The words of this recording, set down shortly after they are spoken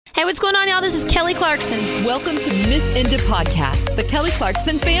Hey, what's going on, y'all? This is Kelly Clarkson. Welcome to Miss Indie Podcast, the Kelly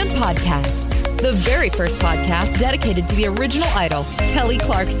Clarkson fan podcast. The very first podcast dedicated to the original idol, Kelly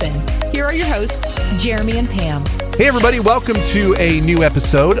Clarkson. Here are your hosts, Jeremy and Pam. Hey, everybody. Welcome to a new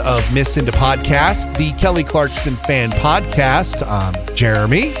episode of Miss Indie Podcast, the Kelly Clarkson fan podcast. I'm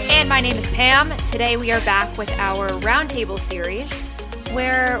Jeremy. And my name is Pam. Today we are back with our Roundtable series,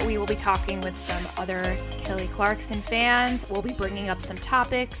 where we will be talking with some other Kelly Clarkson fans. We'll be bringing up some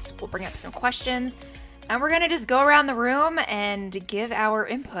topics, we'll bring up some questions, and we're going to just go around the room and give our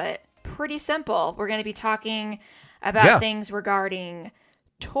input. Pretty simple. We're going to be talking about things regarding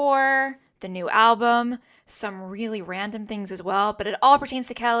tour, the new album, some really random things as well, but it all pertains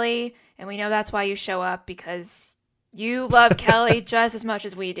to Kelly, and we know that's why you show up, because you love Kelly just as much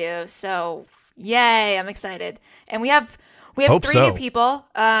as we do. So, yay, I'm excited. And we have three new people.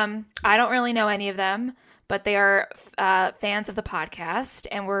 I don't really know any of them, but they are fans of the podcast,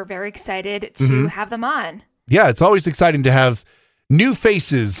 and we're very excited to have them on. Yeah, it's always exciting to have new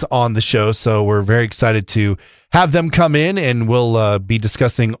faces on the show, so we're very excited to have them come in, and we'll be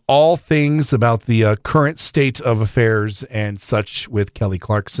discussing all things about the current state of affairs and such with Kelly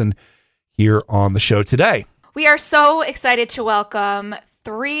Clarkson here on the show today. We are so excited to welcome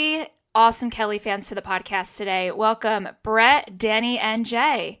three awesome Kelly fans to the podcast today. Welcome, Brett, Danny, and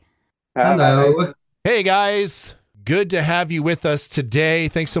Jay. Hello. Hey, guys. Good to have you with us today.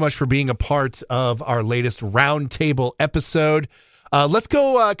 Thanks so much for being a part of our latest Roundtable episode. Let's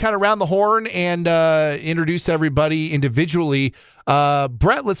go kind of round the horn and introduce everybody individually.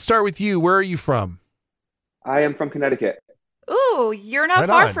 Brett, let's start with you. Where are you from? I am from Connecticut. Ooh, you're not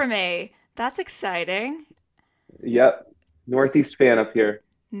far from me. That's exciting. Yep. Northeast fan up here.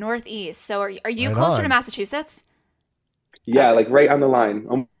 Northeast. So are you closer to Massachusetts? Yeah, like right on the line,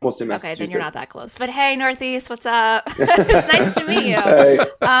 almost in Massachusetts. Okay, then you're not that close. But hey, Northeast, what's up? It's nice to meet you.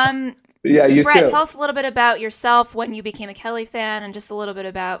 Hey. Yeah, you Brett, too. tell us a little bit about yourself, when you became a Kelly fan, and just a little bit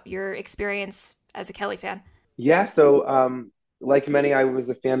about your experience as a Kelly fan. Yeah, so like many, I was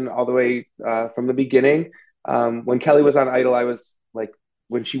a fan all the way from the beginning. When Kelly was on Idol, I was like,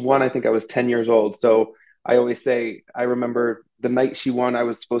 when she won, I think I was 10 years old. So I always say, I remember the night she won, I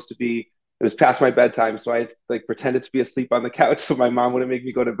was supposed to be, it was past my bedtime, so I like pretended to be asleep on the couch so my mom wouldn't make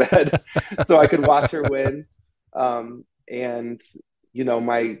me go to bed so I could watch her win. And, you know,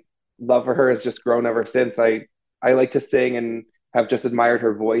 my love for her has just grown ever since. I like to sing and have just admired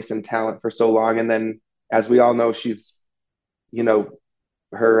her voice and talent for so long. And then, as we all know, she's, you know,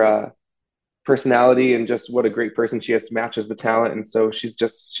 her personality and just what a great person she is matches the talent. And so she's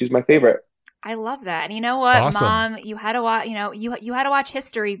my favorite. I love that. And you know what, Awesome. Mom, you had to watch, you had to watch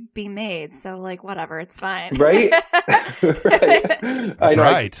history be made. So like, whatever, it's fine. Right? Right. That's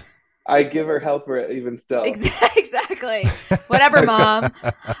right. I give her hell for it even still. Exactly. Whatever, Mom.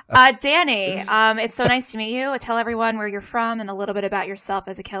 Danny, it's so nice to meet you. Tell everyone where you're from and a little bit about yourself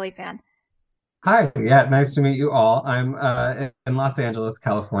as a Kelly fan. Hi. Yeah, nice to meet you all. I'm in Los Angeles,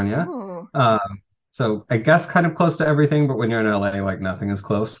 California. Ooh. So I guess kind of close to everything, but when you're in LA, like nothing is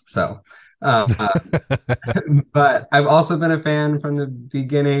close. So but I've also been a fan from the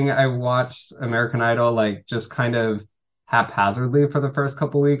beginning. I watched American Idol like just kind of haphazardly for the first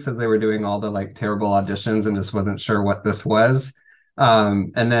couple weeks as they were doing all the like terrible auditions and just wasn't sure what this was.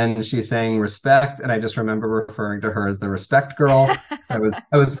 And then she sang Respect, and I just remember referring to her as the Respect Girl. So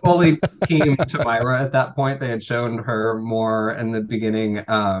I was fully team Tamira at that point. They had shown her more in the beginning.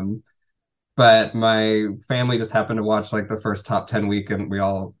 But my family just happened to watch like the first top 10 week, and we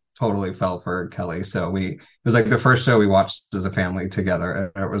all totally fell for Kelly. So it was like the first show we watched as a family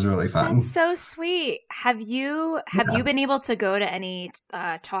together, and it was really fun. That's so sweet. Have you been able to go to any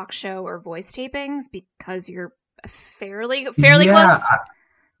talk show or voice tapings because you're fairly close?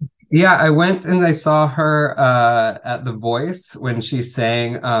 Yeah, I went and I saw her at The Voice when she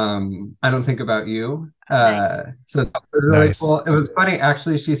sang I Don't Think About You. Nice. So that was really cool. It was funny,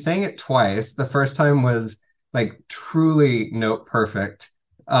 actually. She sang it twice. The first time was like truly note perfect.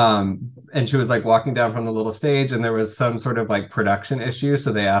 And she was like walking down from the little stage, and there was some sort of like production issue,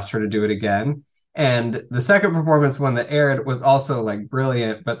 so they asked her to do it again. And the second performance, one that aired, was also like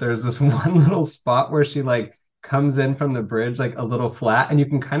brilliant, but there's this one little spot where she like comes in from the bridge like a little flat, and you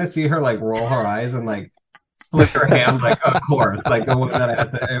can kind of see her like roll her eyes and like flip her hand like, of course, like the one that I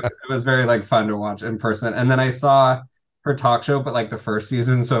had to, it was very like fun to watch in person. And then I saw her talk show, but like the first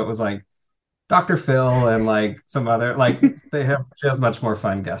season, so it was like Dr. Phil and like some other, like she has much more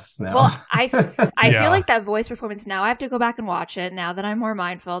fun guests now. Well, I feel like that voice performance now, I have to go back and watch it now that I'm more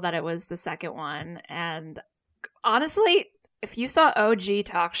mindful that it was the second one. And honestly, if you saw OG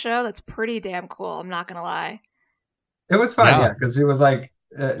talk show, that's pretty damn cool. I'm not going to lie. It was fun, yeah, because she was like,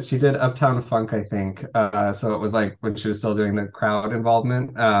 she did Uptown Funk, I think. So it was like when she was still doing the crowd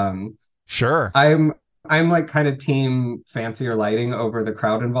involvement. Sure. I'm like kind of team fancier lighting over the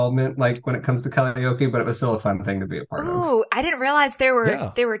crowd involvement, like when it comes to karaoke, but it was still a fun thing to be a part of. Oh, I didn't realize there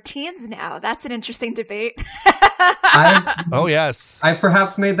were teams now. That's an interesting debate. Oh yes, I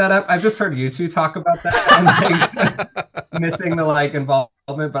perhaps made that up. I've just heard you two talk about that and like missing the like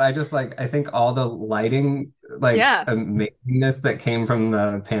involvement, but I think all the lighting amazingness that came from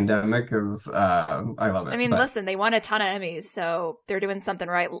the pandemic is I love it. I mean, listen, they won a ton of Emmys, so they're doing something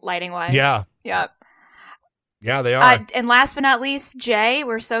right lighting wise. Yeah. Yeah, they are. And last but not least, Jay,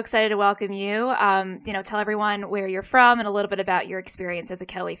 we're so excited to welcome you. Tell everyone where you're from and a little bit about your experience as a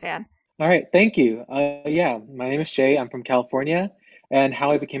Kelly fan. All right, thank you. My name is Jay. I'm from California, and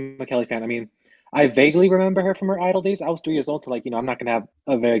how I became a Kelly fan. I mean, I vaguely remember her from her Idol days. I was 3 years old, so I'm not gonna have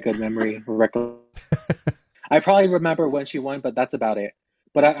a very good memory or record. I probably remember when she won, but that's about it.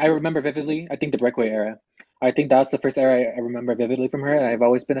 But I remember vividly, I think the Breakaway era. I think that's the first era I remember vividly from her, and I've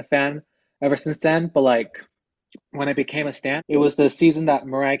always been a fan ever since then. But like, when I became a stan, it was the season that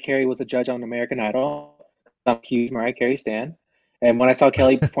Mariah Carey was a judge on American Idol. I'm a huge Mariah Carey stan. And when I saw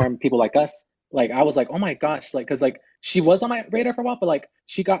Kelly perform People Like Us, like I was like, oh my gosh, like, because like she was on my radar for a while, but like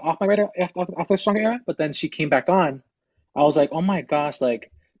she got off my radar after the Stronger era, but then she came back on. I was like, oh my gosh,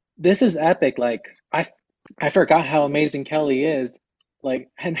 like this is epic. Like I forgot how amazing Kelly is. Like,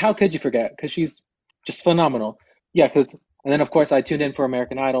 and how could you forget? Because she's just phenomenal. Yeah, and then of course I tuned in for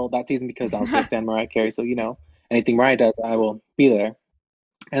American Idol that season because I was a fan of Mariah Carey. So anything Mariah does, I will be there.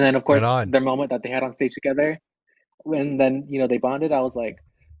 And then of course their moment that they had on stage together, and then they bonded. I was like,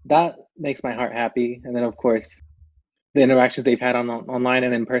 that makes my heart happy. And then of course the interactions they've had online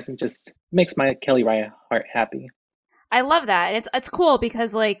and in person just makes my Kelly Raya heart happy. I love that. It's cool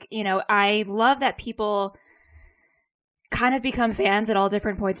because I love that people kind of become fans at all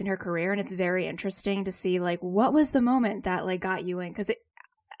different points in her career, and it's very interesting to see like what was the moment that like got you in, because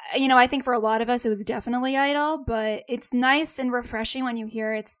I think for a lot of us it was definitely Idol, but it's nice and refreshing when you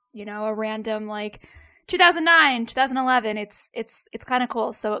hear it's a random like 2009 2011. It's kind of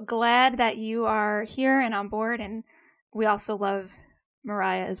cool. So glad that you are here and on board, and we also love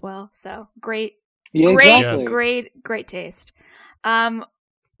Mariah as well, so great taste. Thank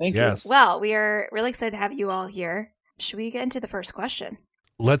you. Well, we are really excited to have you all here. Should we get into the first question?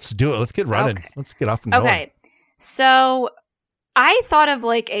 Let's do it. Let's get running. Okay. Let's get off and going. Okay. So I thought of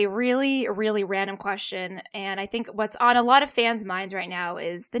like a really, really random question. And I think what's on a lot of fans' minds right now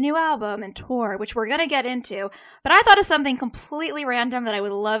is the new album and tour, which we're going to get into. But I thought of something completely random that I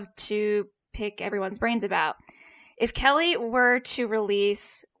would love to pick everyone's brains about. If Kelly were to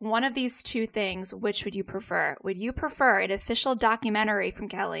release one of these two things, which would you prefer? Would you prefer an official documentary from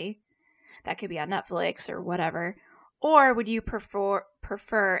Kelly that could be on Netflix or whatever? Or would you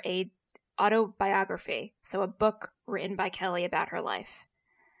prefer a autobiography, so a book written by Kelly about her life?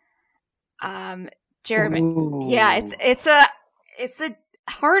 Jeremy, Ooh. Yeah, it's a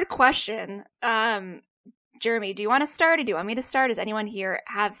hard question. Jeremy, do you want to start, or do you want me to start? Does anyone here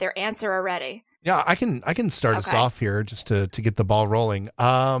have their answer already? Yeah, I can start us off here just to get the ball rolling.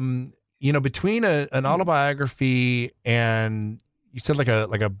 Between an autobiography and you said like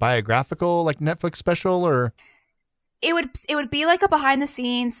a biographical like Netflix special, or it would be like a behind the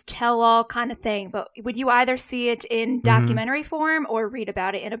scenes tell all kind of thing, but would you either see it in documentary form or read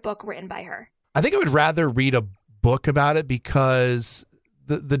about it in a book written by her? I think I would rather read a book about it, because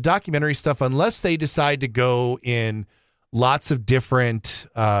the documentary stuff, unless they decide to go in lots of different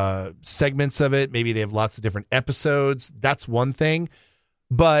segments of it, maybe they have lots of different episodes, that's one thing.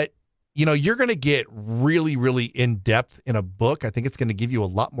 But you're going to get really, really in depth in a book. I think it's going to give you a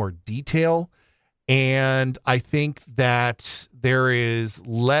lot more detail. And I think that there is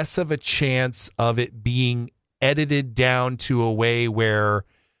less of a chance of it being edited down to a way where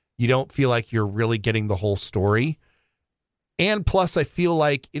you don't feel like you're really getting the whole story. And plus, I feel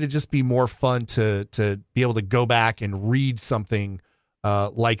like it'd just be more fun to be able to go back and read something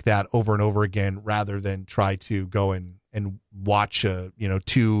like that over and over again, rather than try to go and watch a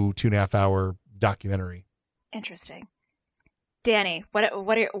 2.5 hour documentary. Interesting. Danny, what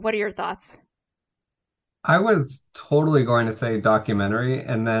are your thoughts? I was totally going to say documentary,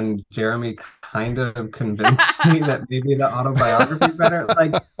 and then Jeremy kind of convinced me that maybe the autobiography is better.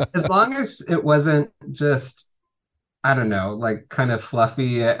 Like, as long as it wasn't just, I don't know, like kind of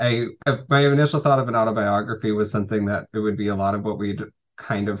fluffy. My initial thought of an autobiography was something that it would be a lot of what we'd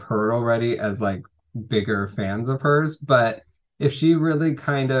kind of heard already as like bigger fans of hers. But if she really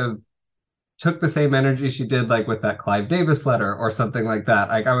kind of took the same energy she did like with that Clive Davis letter or something like that.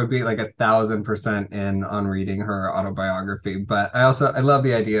 Like I would be like 1,000% in on reading her autobiography. But I love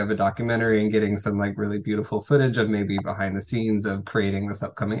the idea of a documentary and getting some like really beautiful footage of maybe behind the scenes of creating this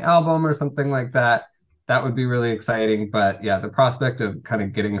upcoming album or something like that. That would be really exciting. But yeah, the prospect of kind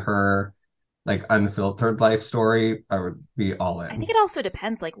of getting her like unfiltered life story, I would be all in. I think it also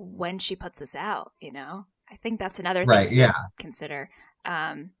depends like when she puts this out, you know? I think that's another thing to consider.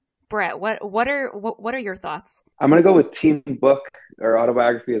 Brett, what are your thoughts? I'm gonna go with teen book or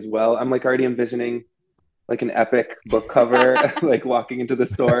autobiography as well. I'm like already envisioning like an epic book cover, like walking into the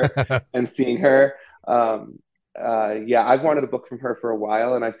store and seeing her. I've wanted a book from her for a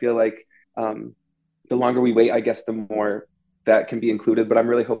while, and I feel like the longer we wait, I guess the more that can be included. But I'm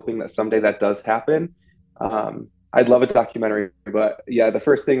really hoping that someday that does happen. I'd love a documentary, but yeah, the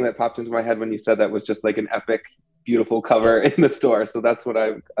first thing that popped into my head when you said that was just like an epic, beautiful cover in the store. So that's what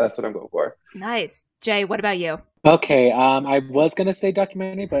I'm going for. Nice. Jay, what about you? Okay, I was gonna say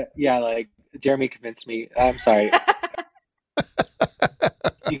documentary, but yeah, like Jeremy convinced me. I'm sorry.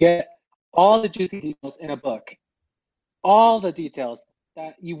 You get all the juicy details in a book, all the details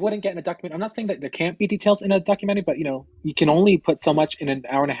that you wouldn't get in a documentary. I'm not saying that there can't be details in a documentary, but you know, you can only put so much in an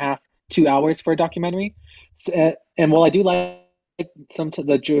hour and a half, 2 hours for a documentary. So, and while I do like some of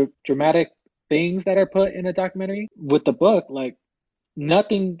the dramatic things that are put in a documentary, with the book, like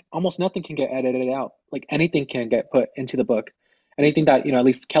almost nothing can get edited out. Like anything can get put into the book. Anything that, you know, at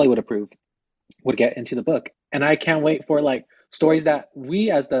least Kelly would approve would get into the book. And I can't wait for like stories that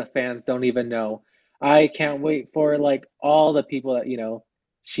we as the fans don't even know. I can't wait for like all the people that, you know,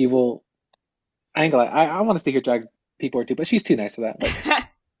 she will. I want to see her drag people or two, but she's too nice for that. Like,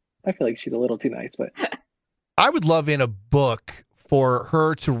 I feel like she's a little too nice, but I would love in a book for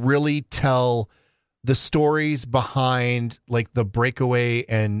her to really tell the stories behind like the Breakaway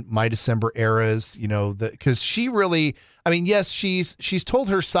and My December eras, you know, because she really, I mean, yes, she's told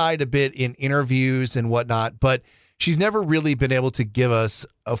her side a bit in interviews and whatnot, but she's never really been able to give us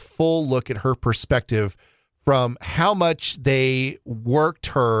a full look at her perspective from how much they worked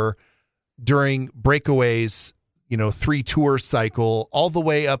her during Breakaway's, you know, 3 tour cycle all the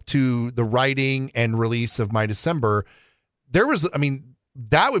way up to the writing and release of My December. There was, I mean,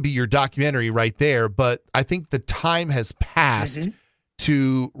 that would be your documentary right there. But I think the time has passed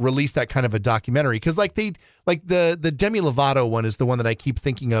to release that kind of a documentary. Cause like the Demi Lovato one is the one that I keep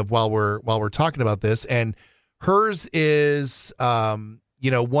thinking of while we're talking about this. And hers is,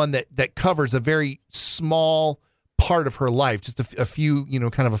 you know, one that covers a very small part of her life, just a few, you know,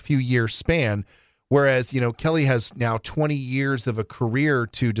 kind of a few year span. Whereas, you know, Kelly has now 20 years of a career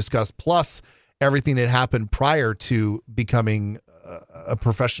to discuss, plus everything that happened prior to becoming a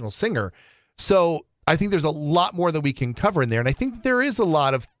professional singer. So I think there's a lot more that we can cover in there. And I think there is a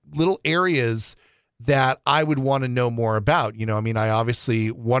lot of little areas that I would want to know more about. You know, I mean, I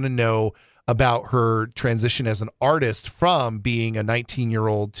obviously want to know about her transition as an artist from being a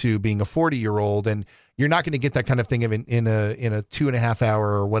 19-year-old to being a 40-year-old. And you're not going to get that kind of thing in a 2.5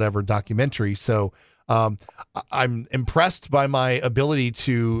 hour or whatever documentary. So I'm impressed by my ability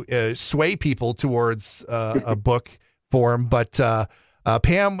to sway people towards a book form. But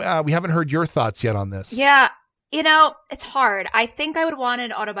Pam, we haven't heard your thoughts yet on this. Yeah, you know, it's hard. I think I would want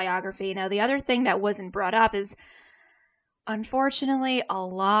an autobiography. Now, the other thing that wasn't brought up is, unfortunately, a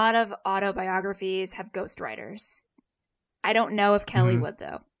lot of autobiographies have ghostwriters. I don't know if Kelly would,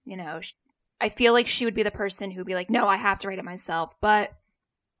 though. You know, I feel like she would be the person who'd be like, no, I have to write it myself. But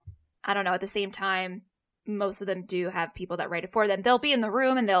I don't know. At the same time, most of them do have people that write it for them. They'll be in the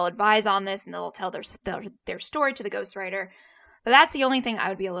room and they'll advise on this and they'll tell their story to the ghostwriter. But that's the only thing I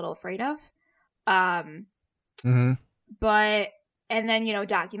would be a little afraid of. But, and then, you know,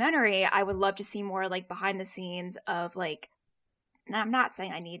 documentary, I would love to see more like behind the scenes of like, and I'm not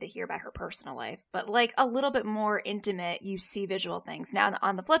saying I need to hear about her personal life, but like a little bit more intimate, you see visual things. Now,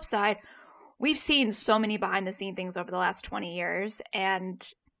 on the flip side, we've seen so many behind the scene things over the last 20 years,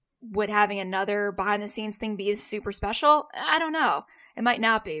 and would having another behind the scenes thing be super special? I don't know. It might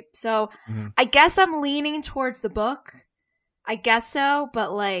not be. So I guess I'm leaning towards the book. I guess so,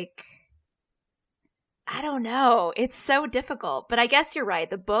 but like, I don't know. It's so difficult, but I guess you're right.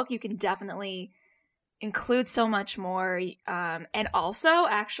 The book, you can definitely include so much more. And also,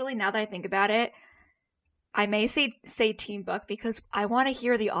 actually, now that I think about it, I may say teen book because I want to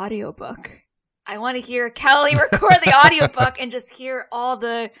hear the audiobook. I want to hear Kelly record the audiobook and just hear all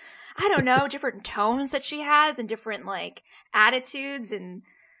the, I don't know, different tones that she has and different like attitudes and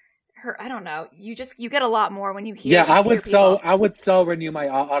her, I don't know. You get a lot more when you hear. Yeah, I would so renew my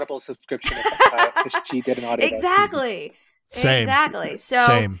Audible subscription if she did an audiobook. Exactly. Same. Exactly. So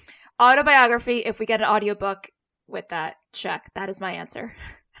Same. autobiography. If we get an audiobook with that, check. That is my answer.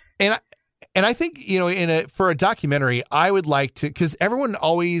 And I think, for a documentary, I would like to, because everyone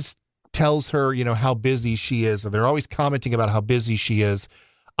always tells her, how busy she is, and they're always commenting about how busy she is.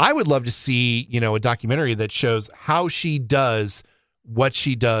 I would love to see, a documentary that shows how she does what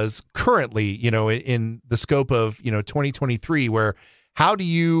she does currently, in the scope of, 2023, where how do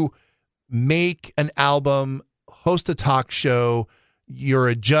you make an album, host a talk show, you're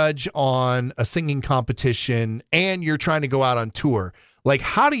a judge on a singing competition, and you're trying to go out on tour. Like,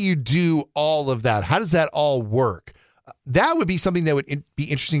 how do you do all of that? How does that all work? That would be something that would be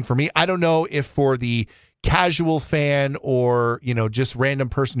interesting for me. I don't know if for the casual fan or, just random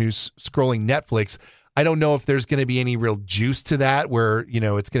person who's scrolling Netflix, I don't know if there's going to be any real juice to that where,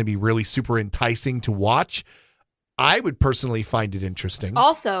 it's going to be really super enticing to watch. I would personally find it interesting.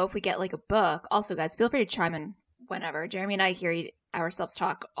 Also, if we get like a book, also guys, feel free to chime in whenever. Jeremy and I hear ourselves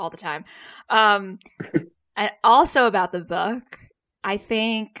talk all the time. And also about the book, I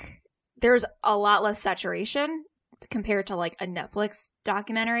think there's a lot less saturation compared to like a Netflix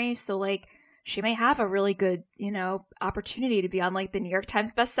documentary. So like she may have a really good, opportunity to be on like the New York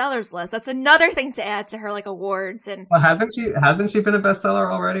Times bestsellers list. That's another thing to add to her like awards. And well, hasn't she been a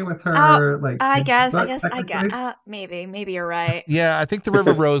bestseller already with her I guess maybe you're right. Yeah, I think the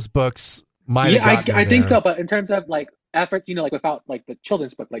River Rose books might have I think so, but in terms of like efforts, like without like the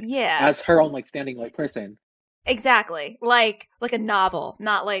children's book, like as her own like standing like person. Exactly, like a novel,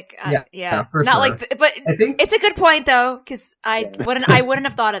 not like not sure. like. But I think it's a good point though, because I wouldn't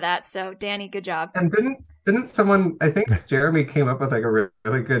have thought of that. So Danny, good job. And didn't someone? I think Jeremy came up with like a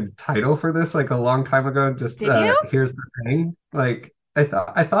really good title for this like a long time ago. Just here's the thing. Like I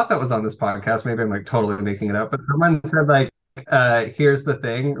thought that was on this podcast. Maybe I'm like totally making it up, but someone said like here's the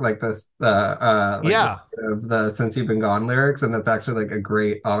thing, like this of the Since You've Been Gone lyrics, and that's actually like a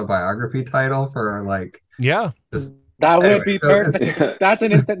great autobiography title for like. Yeah. That would be perfect. That's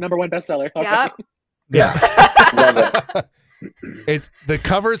an instant #1 bestseller. Yep. Yeah. Love it. It's the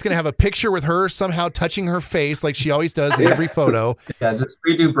cover is going to have a picture with her somehow touching her face like she always does in every photo. Yeah, just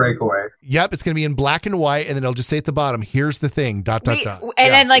redo Breakaway. Yep, it's going to be in black and white, and then it'll just say at the bottom, "Here's the thing." ... And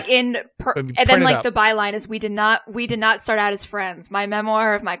then like the byline is we did not start out as friends. My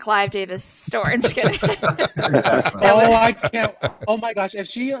memoir of my Clive Davis story. I'm just kidding. I can't. Oh my gosh, if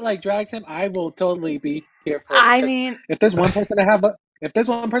she like drags him, I will totally be here for it. I mean, if there's one person I have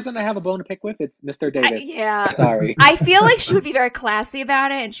a bone to pick with, it's Mr. Davis. Sorry. I feel like she would be very classy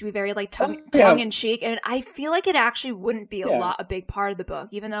about it, and she'd be very like tongue in cheek. And I feel like it actually wouldn't be a big part of the book,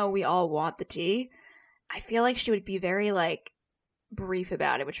 even though we all want the tea. I feel like she would be very like brief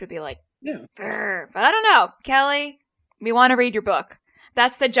about it, which would be like, but I don't know, Kelly. We want to read your book.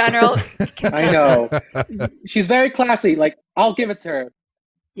 That's the general consensus. I know. She's very classy. Like I'll give it to her.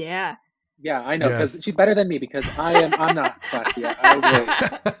 Yeah. Yeah, I know, because she's better than me, because I'm not classy.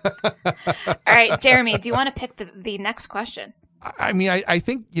 I will. All right, Jeremy, do you want to pick the next question? I mean, I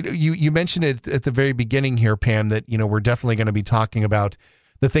think you mentioned it at the very beginning here, Pam, that we're definitely going to be talking about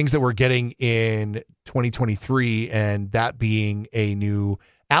the things that we're getting in 2023, and that being a new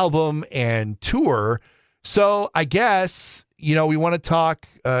album and tour. So I guess we want to talk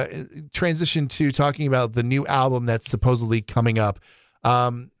transition to talking about the new album that's supposedly coming up.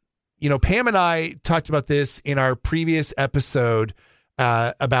 Pam and I talked about this in our previous episode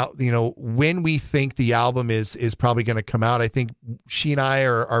about, when we think the album is probably going to come out. I think she and I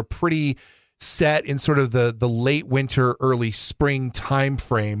are pretty set in sort of the late winter, early spring time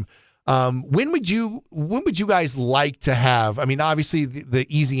frame. When would you guys like to have? I mean, obviously the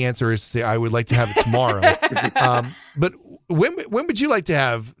easy answer is I would like to have it tomorrow. But when would you like to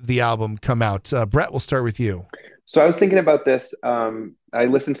have the album come out? Brett, we'll start with you. So I was thinking about this. I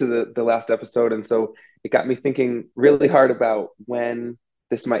listened to the last episode, and so it got me thinking really hard about when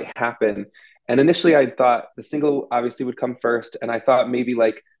this might happen. And initially I thought the single obviously would come first, and I thought maybe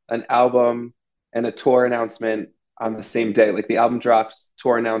like an album and a tour announcement on the same day, like the album drops,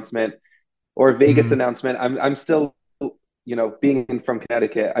 tour announcement, or Vegas announcement. I'm still, being from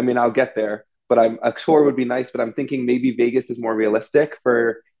Connecticut. I mean, I'll get there, but a tour would be nice, but I'm thinking maybe Vegas is more realistic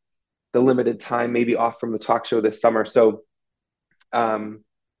for the limited time, maybe off from the talk show this summer. So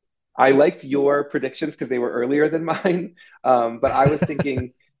I liked your predictions because they were earlier than mine. But I was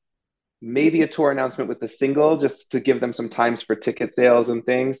thinking maybe a tour announcement with the single, just to give them some times for ticket sales and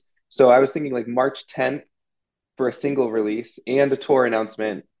things. So I was thinking like March 10th for a single release and a tour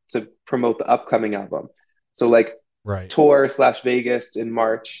announcement to promote the upcoming album. So like tour /Vegas in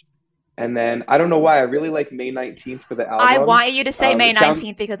March, And then I don't know why I really like May 19th for the album. I want you to say May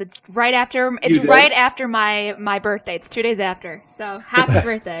 19th because it's right after my birthday. It's 2 days after. So happy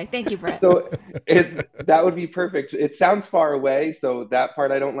birthday. Thank you, Brett. So that would be perfect. It sounds far away, so that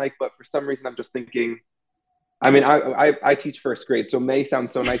part I don't like, but for some reason I'm just thinking, I mean, I teach first grade, so May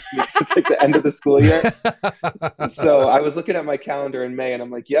sounds so nice to me because it's like the end of the school year. So I was looking at my calendar in May and I'm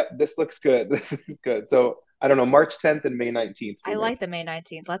like, yep, this looks good. This is good. So I don't know, March 10th and May 19th. I like the May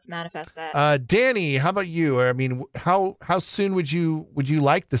 19th. Let's manifest that. Danny, how about you? I mean, how soon would you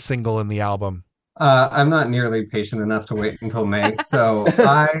like the single in the album? I'm not nearly patient enough to wait until May. So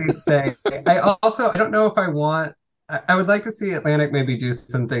I don't know if I would like to see Atlantic maybe do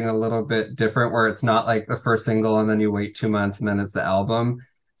something a little bit different where it's not like the first single and then you wait 2 months and then it's the album.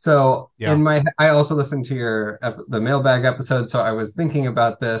 So I also listened to the mailbag episode. So I was thinking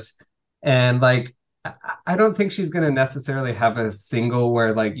about this and like, I don't think she's going to necessarily have a single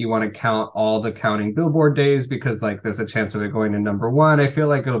where like you want to count all the counting Billboard days because like there's a chance of it going to number one. I feel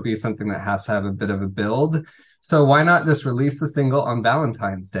like it'll be something that has to have a bit of a build. So why not just release the single on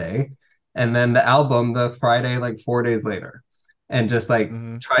Valentine's Day and then the album the Friday, like 4 days later, and just like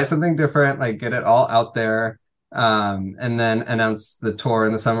try something different, like get it all out there. And then announce the tour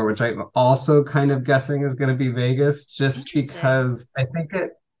in the summer, which I'm also kind of guessing is going to be Vegas, just because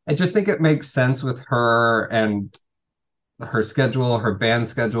I just think it makes sense with her and her schedule, her band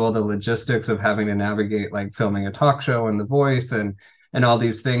schedule, the logistics of having to navigate like filming a talk show and The Voice and all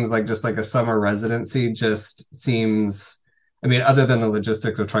these things, like just like a summer residency just seems, I mean, other than the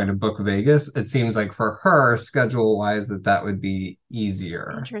logistics of trying to book Vegas, it seems like for her schedule wise that would be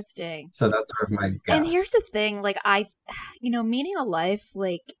easier. Interesting. So that's sort of my guess. And here's the thing, like Meaning of Life,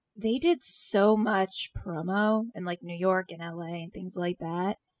 like they did so much promo in like New York and LA and things like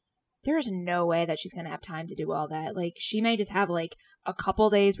that. There's no way that she's going to have time to do all that. Like, she may just have, like, a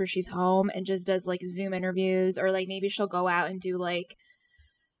couple days where she's home and just does, like, Zoom interviews. Or, like, maybe she'll go out and do, like,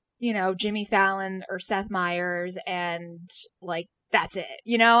 you know, Jimmy Fallon or Seth Meyers. And, like, that's it.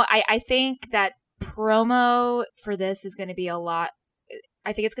 You know, I think that promo for this is going to be a lot.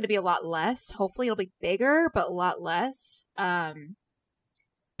 I think it's going to be a lot less. Hopefully it'll be bigger, but a lot less.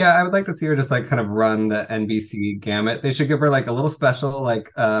 Yeah, I would like to see her just like kind of run the NBC gamut. They should give her like a little special like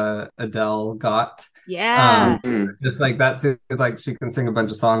Adele got. Yeah. Just like that's it. Like she can sing a bunch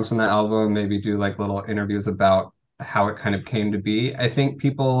of songs from the album, maybe do like little interviews about how it kind of came to be. I think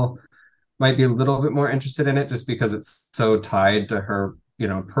people might be a little bit more interested in it just because it's so tied to her, you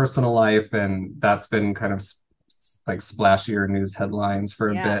know, personal life, and that's been kind of like splashier news headlines for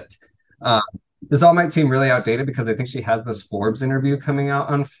a bit. This all might seem really outdated because I think she has this Forbes interview coming out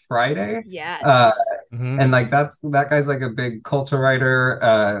on Friday. Yes. And like that guy's like a big culture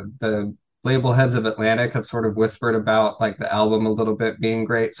writer. The label heads of Atlantic have sort of whispered about like the album a little bit being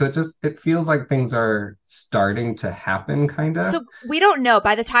great. So it feels like things are starting to happen kind of. So we don't know.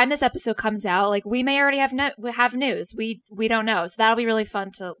 By the time this episode comes out, like we may already have news. We don't know. So that'll be really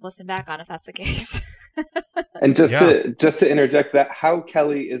fun to listen back on if that's the case. And just to interject that, how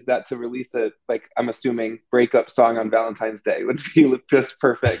Kelly is that to release a, like, I'm assuming, breakup song on Valentine's Day would be just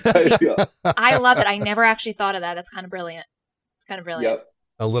perfect, I feel. I love it. I never actually thought of that. That's kind of brilliant. It's kind of brilliant. Yep.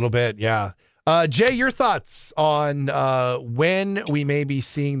 A little bit, yeah. Jay, your thoughts on when we may be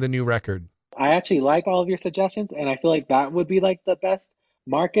seeing the new record? I actually like all of your suggestions, and I feel like that would be like the best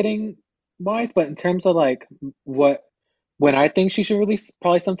marketing wise. But in terms of like when I think she should release,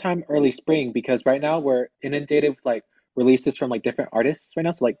 probably sometime early spring, because right now we're inundated with like releases from like different artists right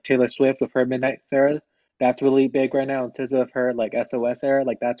now. So like Taylor Swift with her Midnight Era, that's really big right now. And SZA with her like SOS era,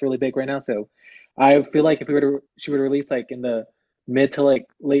 like that's really big right now. So I feel like if she would release like in the mid to like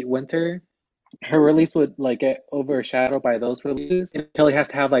late winter, her release would like get overshadowed by those releases. And Kelly has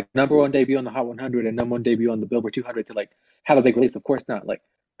to have like #1 debut on the Hot 100 and #1 debut on the Billboard 200 to like have a big release. Of course not, like,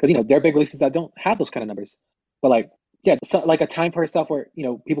 because you know there are big releases that don't have those kind of numbers. But like, yeah, so, like a time for herself where, you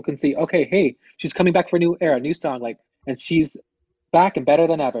know, people can see, okay, hey, she's coming back for a new era, new song, like, and she's back and better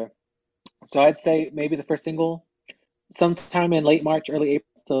than ever. So I'd say maybe the first single sometime in late March, early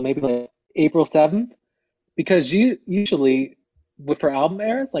April, so maybe like April 7th, because usually with her album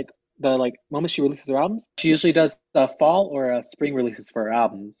eras, like the like moment she releases her albums, she usually does a fall or a spring releases for her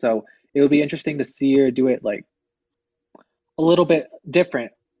album. So it would be interesting to see her do it like a little bit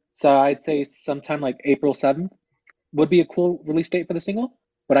different. So I'd say sometime like April 7th would be a cool release date for the single.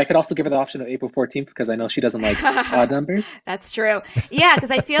 But I could also give her the option of April 14th because I know she doesn't like odd numbers. That's true. Yeah,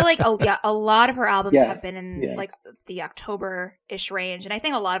 because I feel like a lot of her albums have been in like the October-ish range. And I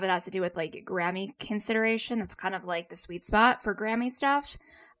think a lot of it has to do with like Grammy consideration. That's kind of like the sweet spot for Grammy stuff.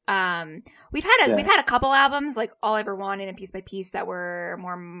 We've had a couple albums like All I Ever Wanted and Piece by Piece that were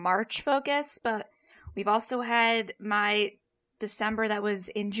more March focused, but we've also had My December that was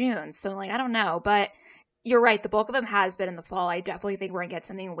in June. So like I don't know, but you're right. The bulk of them has been in the fall. I definitely think we're gonna get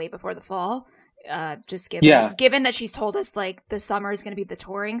something way before the fall. Just given that she's told us like the summer is gonna be the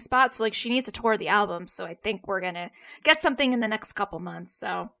touring spot, so like she needs to tour the album. So I think we're gonna get something in the next couple months.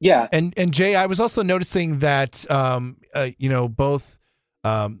 So yeah. And Jay, I was also noticing that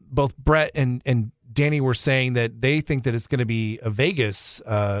both Brett and Danny were saying that they think that it's going to be a Vegas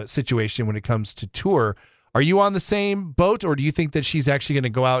situation when it comes to tour. Are you on the same boat, or do you think that she's actually going to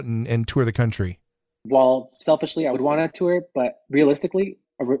go out and tour the country? Well, selfishly, I would want to tour, but realistically,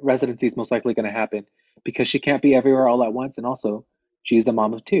 a residency is most likely going to happen because she can't be everywhere all at once. And also, she's a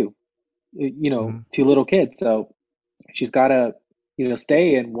mom of two, two little kids. So she's got to,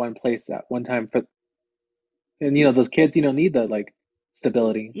 stay in one place at one time and those kids, need the like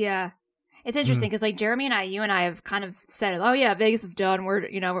stability. Yeah. It's interesting because like Jeremy and you and I have kind of said, oh yeah, Vegas is done.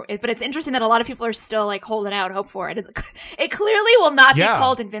 But it's interesting that a lot of people are still like holding out hope for it. It clearly will not be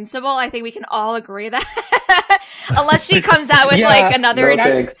called Invincible. I think we can all agree that unless she comes out with like another,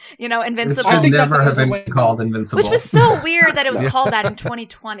 Invincible. It should never have been called Invincible. Which was so weird that it was called that in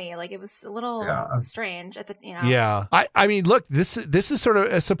 2020. Like it was a little strange at the, Yeah. I mean, look, this is sort of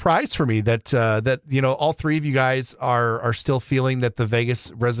a surprise for me that all three of you guys are still feeling that the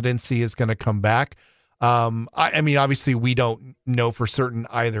Vegas residency is going to come back. I mean, obviously we don't know for certain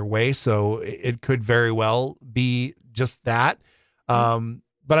either way, so it could very well be just that.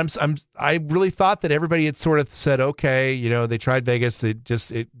 But I really thought that everybody had sort of said, okay, they tried Vegas, it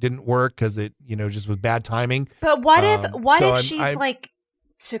didn't work because it just was bad timing. But what if she's like,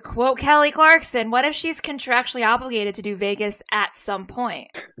 to quote Kelly Clarkson, what if she's contractually obligated to do Vegas at some point?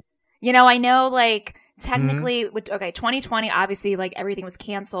 I know like technically, 2020, obviously, like everything was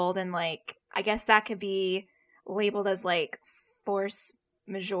canceled, and like I guess that could be labeled as like force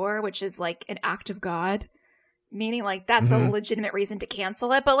majeure, which is like an act of God, meaning like that's a legitimate reason to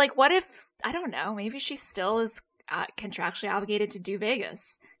cancel it. But like, what if, I don't know, maybe she still is contractually obligated to do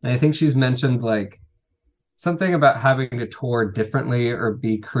Vegas? I think she's mentioned like something about having to tour differently or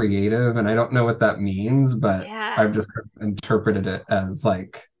be creative, and I don't know what that means, but I've just interpreted it as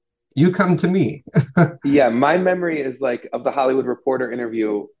like, you come to me. Yeah, my memory is like of the Hollywood Reporter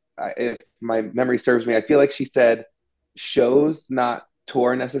interview. If my memory serves me, I feel like she said shows, not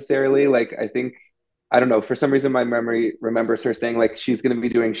tour necessarily. Like I don't know, for some reason my memory remembers her saying like she's going to be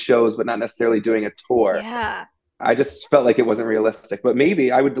doing shows, but not necessarily doing a tour. Yeah. I just felt like it wasn't realistic, but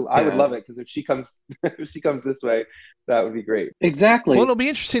maybe I would love it because if she comes this way, that would be great. Exactly. Well, it'll be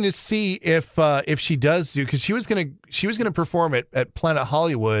interesting to see if she does do, because she was gonna perform at Planet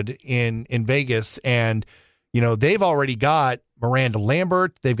Hollywood in Vegas, and they've already got Miranda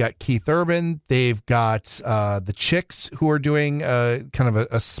Lambert, they've got Keith Urban, they've got the Chicks who are doing kind of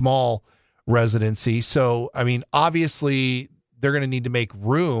a small residency. So I mean, obviously they're going to need to make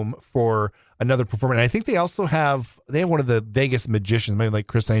room for another performer. And I think they also have one of the Vegas magicians, maybe like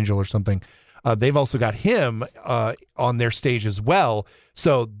Chris Angel or something. They've also got him on their stage as well.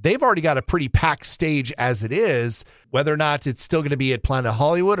 So they've already got a pretty packed stage as it is. Whether or not it's still going to be at Planet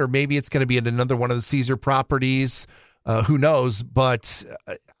Hollywood, or maybe it's going to be at another one of the Caesar properties, who knows? But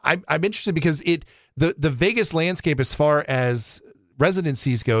I'm interested because the Vegas landscape as far as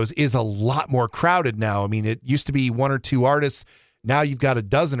residencies goes is a lot more crowded now. I mean, it used to be one or two artists. Now you've got a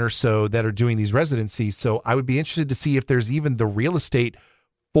dozen or so that are doing these residencies. So I would be interested to see if there's even the real estate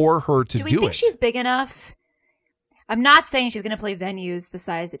for her to do it. Do we think she's big enough? I'm not saying she's going to play venues the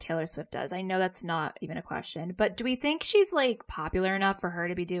size that Taylor Swift does. I know that's not even a question. But do we think she's like popular enough for her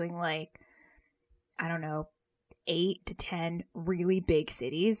to be doing like, I don't know, 8 to 10 really big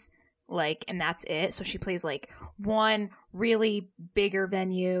cities? Like, and that's it. So she plays like one really bigger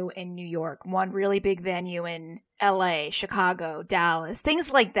venue in New York, one really big venue in LA, Chicago, Dallas,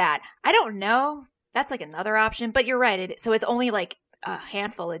 things like that. I don't know. That's like another option, but you're right. So it's only like a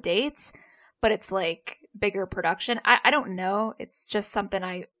handful of dates, but it's like bigger production. I don't know. It's just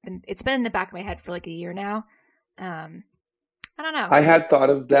something it's been in the back of my head for like a year now. I don't know. I had thought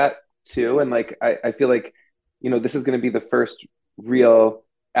of that too. And like, I feel like, this is going to be the first real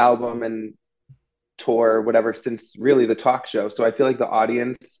album and tour, whatever, since really the talk show. So I feel like the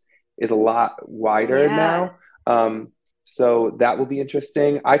audience is a lot wider now. So that will be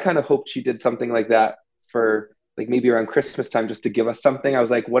interesting. I kind of hoped she did something like that for like maybe around Christmas time, just to give us something. I was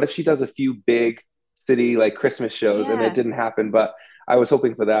like, what if she does a few big city like Christmas shows? And it didn't happen, but I was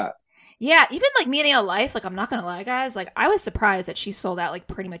hoping for that. Yeah, even like Meaning of Life, like I'm not gonna lie, guys, like I was surprised that she sold out like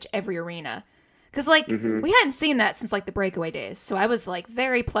pretty much every arena. Because like we hadn't seen that since like the Breakaway days. So I was like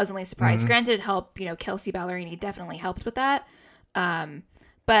very pleasantly surprised. Granted, it helped, Kelsea Ballerini definitely helped with that.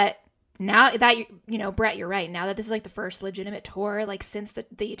 But now that, Brett, you're right. Now that this is like the first legitimate tour, like since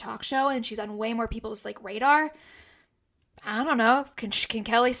the talk show, and she's on way more people's like radar, I don't know. Can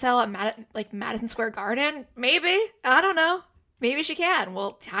Kelly sell at Madison Square Garden? Maybe. I don't know. Maybe she can.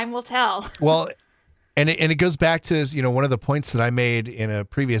 Well, time will tell. Well, and it goes back to, one of the points that I made in a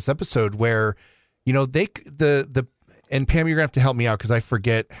previous episode where, and Pam, you're gonna have to help me out because I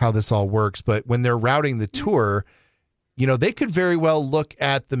forget how this all works. But when they're routing the tour, they could very well look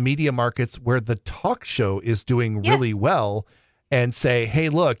at the media markets where the talk show is doing really well and say, hey,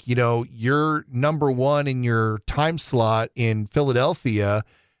 look, you're number one in your time slot in Philadelphia.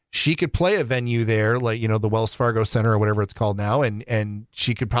 She could play a venue there, like, the Wells Fargo Center or whatever it's called now, and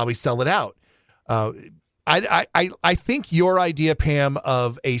she could probably sell it out. I think your idea, Pam,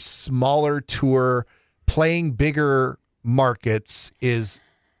 of a smaller tour playing bigger markets is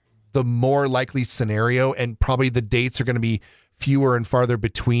the more likely scenario, and probably the dates are going to be fewer and farther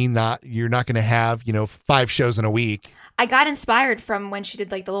between. You're not going to have 5 shows in a week. I got inspired from when she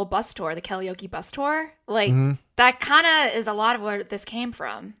did like the little bus tour, the karaoke bus tour. Like that kind of is a lot of where this came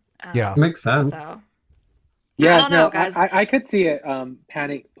from. Yeah, makes sense. So. Yeah, I don't know, guys. I could see it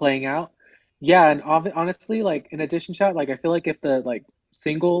Panic playing out. Yeah, and honestly, like in addition to that, like I feel like if the like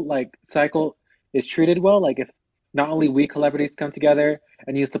single like cycle is treated well, like if not only we celebrities come together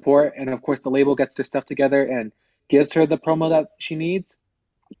and need support, and of course the label gets their stuff together and gives her the promo that she needs,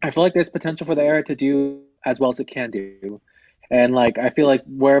 I feel like there's potential for the era to do as well as it can do. And like I feel like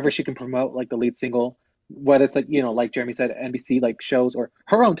wherever she can promote like the lead single, whether it's like, like Jeremy said, NBC like shows or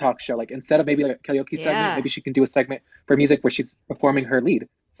her own talk show, like instead of maybe like a karaoke segment, maybe she can do a segment for music where she's performing her lead.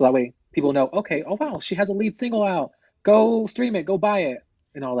 So that way people know, okay, oh wow, she has a lead single out. Go stream it, go buy it,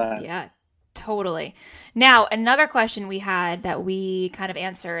 and all that. Yeah, totally. Now, another question we had that we kind of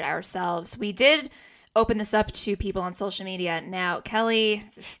answered ourselves. We did open this up to people on social media. Now, Kelly,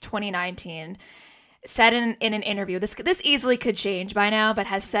 2019, said in an interview, this easily could change by now, but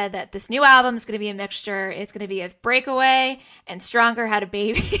has said that this new album is going to be a mixture. It's going to be a Breakaway and Stronger Had a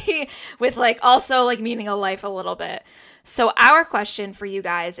Baby with like also like Meaning of Life a little bit. So our question for you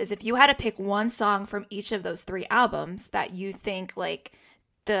guys is, if you had to pick one song from each of those 3 albums that you think like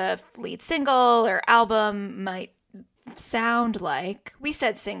the lead single or album might sound like, we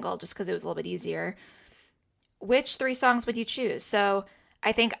said single just because it was a little bit easier, which 3 songs would you choose? So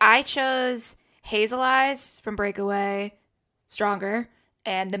I think I chose Hazel Eyes from Breakaway, Stronger,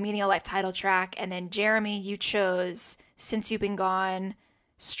 and the Meaning of Life title track. And then Jeremy, you chose Since You've Been Gone,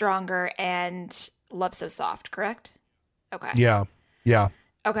 Stronger, and Love So Soft, correct? Okay. Yeah.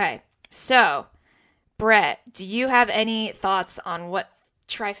 Okay. So, Brett, do you have any thoughts on what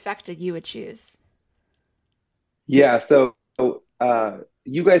trifecta you would choose? Yeah. So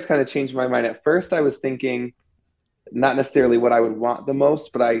you guys kind of changed my mind. At first, I was thinking not necessarily what I would want the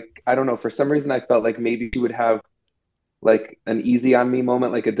most, but I don't know. For some reason, I felt like maybe she would have like an Easy on Me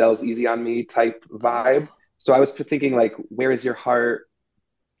moment, like Adele's Easy on Me type vibe. So I was thinking like, Where Is Your Heart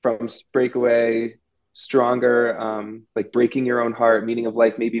from Breakaway, Stronger, like Breaking Your Own Heart, Meaning of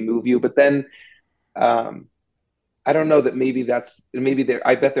Life, maybe Move You. But then I don't know that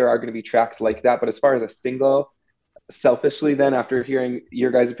I bet there are going to be tracks like that. But as far as a single, selfishly then after hearing your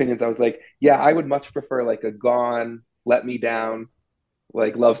guys' opinions, I was like, yeah, I would much prefer like a Gone, Let Me Down,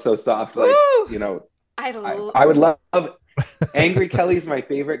 like Love So Soft. Like, I would love Angry Kelly's my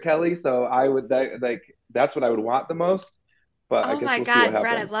favorite Kelly. So I would that's what I would want the most. But I guess my we'll God, see what Brett,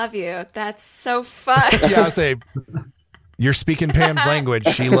 I happens. love you. That's so fun. Yeah, I would say you're speaking Pam's language.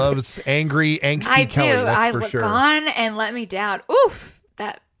 She loves angry, angsty Kelly. That's for sure. Gone and Let Me Down. Oof,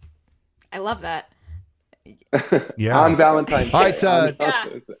 I love that. Yeah. On Valentine's Day. All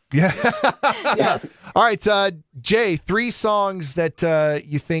right. Yeah. Yes. All right, Jay, 3 songs that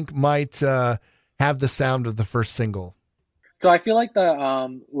you think might have the sound of the first single. So I feel like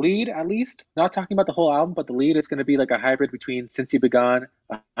the lead, at least, not talking about the whole album, but the lead is going to be like a hybrid between Since You've Been Gone,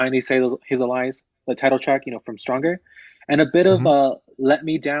 Behind These Hazel Eyes, the title track, from Stronger, and a bit of Let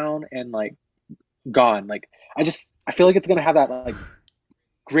Me Down and like Gone. Like I feel like it's going to have that like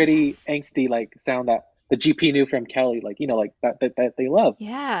gritty, angsty like sound that the GP knew from Kelly, like like that they love.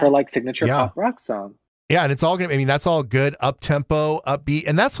 Yeah. Her like signature pop rock song. Yeah, and it's all that's all good, up tempo, upbeat,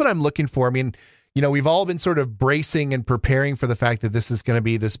 and that's what I'm looking for. I mean, we've all been sort of bracing and preparing for the fact that this is going to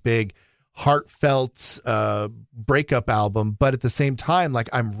be this big, heartfelt breakup album, but at the same time, like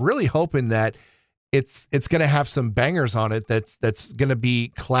I'm really hoping that it's going to have some bangers on it. That's going to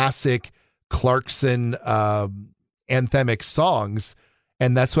be classic Clarkson anthemic songs.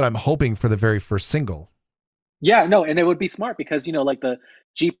 And that's what I'm hoping for the very first single. Yeah, no, and it would be smart because, you know, like the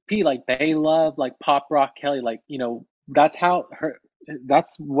GP, like they love like pop rock Kelly, like, you know, that's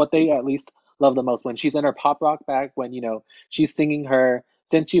what they at least love the most when she's in her pop rock bag, when, you know, she's singing her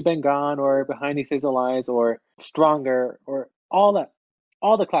Since You've Been Gone or Behind These Hazel Eyes or Stronger or all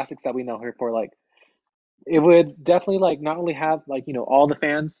the classics that we know her for. Like, it would definitely like not only have like, you know, all the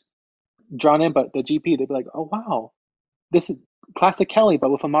fans drawn in, but the GP, they'd be like, oh wow, this is classic Kelly, but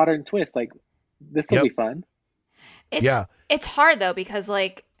with a modern twist. Like, this will be fun. It's hard though, because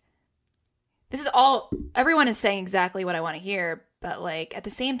like this is all everyone is saying exactly what I want to hear, but like at the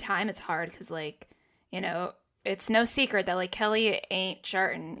same time it's hard because like, you know, it's no secret that like Kelly ain't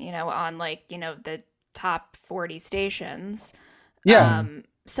charting, you know, on like, you know, the top 40 stations.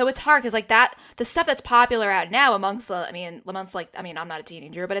 So it's hard because like that the stuff that's popular out now amongst like I'm not a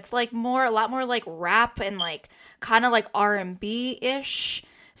teenager, but it's like a lot more like rap and like kind of like R&B ish.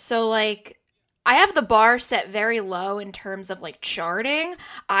 So like I have the bar set very low in terms of like charting.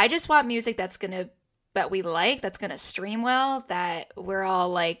 I just want music that we like, that's gonna stream well, that we're all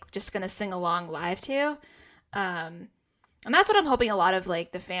like just gonna sing along live to. And that's what I'm hoping a lot of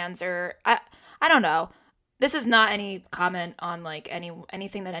like the fans are. I don't know. This is not any comment on like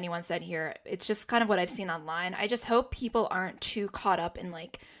anything that anyone said here. It's just kind of what I've seen online. I just hope people aren't too caught up in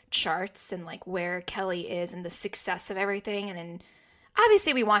like charts and like where Kelly is and the success of everything. And then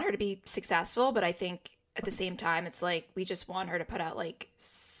obviously we want her to be successful, but I think at the same time it's like we just want her to put out like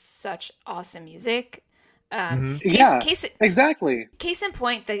such awesome music. Exactly. Case in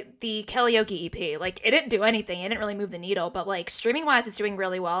point, the karaoke EP, like it didn't do anything. It didn't really move the needle, but like streaming wise, it's doing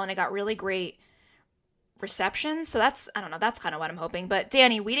really well, and it got really great reception. So that's kind of what I'm hoping. But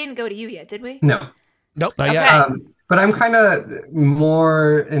Danny, we didn't go to you yet, did we? No, nope, not yet. But I'm kind of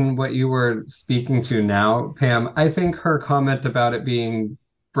more in what you were speaking to now, Pam. I think her comment about it being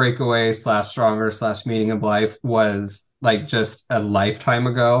breakaway / stronger / meaning of life was like just a lifetime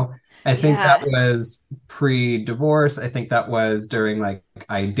ago. I think that was pre-divorce. I think that was during like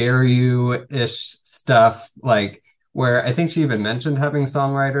I Dare You-ish stuff, like where I think she even mentioned having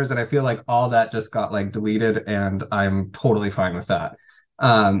songwriters, and I feel like all that just got like deleted, and I'm totally fine with that.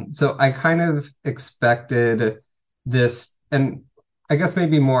 So I kind of expected this, and I guess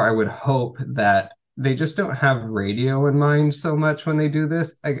maybe more I would hope that they just don't have radio in mind so much when they do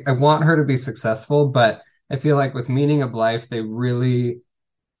this. I want her to be successful, but I feel like with Meaning of Life, they really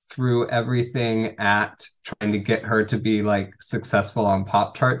threw everything at trying to get her to be like successful on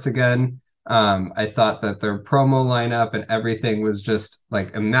pop charts again. I thought that their promo lineup and everything was just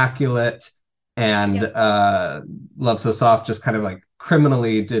like immaculate, and Love So Soft just kind of like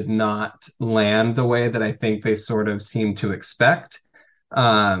criminally did not land the way that I think they sort of seem to expect.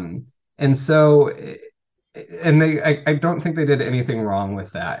 And so, and I don't think they did anything wrong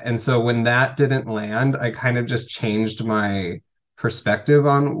with that. And so when that didn't land, I kind of just changed my perspective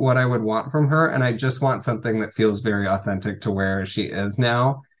on what I would want from her. And I just want something that feels very authentic to where she is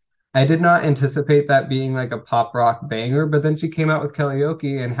now. I did not anticipate that being like a pop rock banger, but then she came out with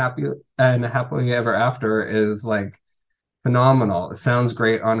Karaoke, and Happily Ever After is like phenomenal. It sounds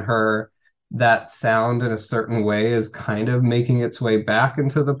great on her. That sound in a certain way is kind of making its way back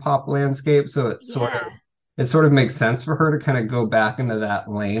into the pop landscape. So it sort of makes sense for her to kind of go back into that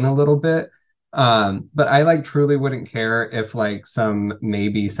lane a little bit. But I like truly wouldn't care if like some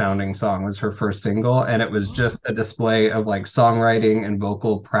maybe sounding song was her first single and it was just a display of like songwriting and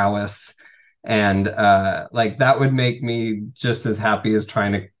vocal prowess, and like that would make me just as happy as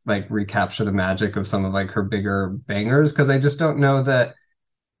trying to like recapture the magic of some of like her bigger bangers, because I just don't know that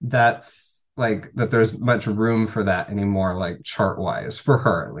there's much room for that anymore, like chart wise, for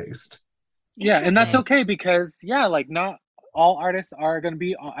her at least. Yeah, and that's okay, because like not all artists are going to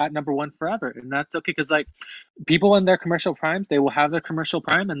be at number one forever, and that's okay, because like people in their commercial primes, they will have their commercial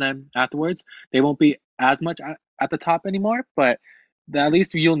prime, and then afterwards they won't be as much at the top anymore, but at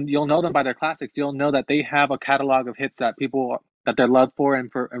least you'll know them by their classics. You'll know that they have a catalog of hits that they're loved for and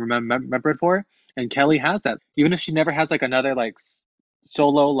remembered for, and Kelly has that. Even if she never has like another like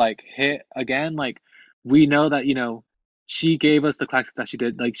solo like hit again, like we know that, you know, she gave us the classics that she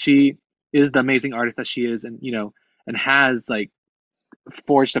did. Like she is the amazing artist that she is, and you know, and has like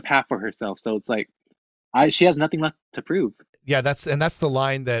forged a path for herself. So it's like she has nothing left to prove. Yeah, that's the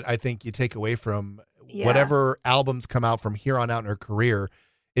line that I think you take away from whatever albums come out from here on out in her career,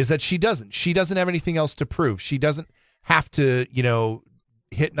 is that she doesn't have anything else to prove. She doesn't have to, you know,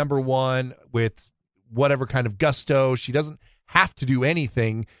 hit number one with whatever kind of gusto. She doesn't have to do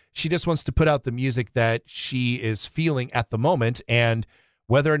anything. She just wants to put out the music that she is feeling at the moment, and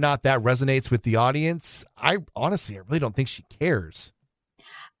whether or not that resonates with the audience, I really don't think she cares.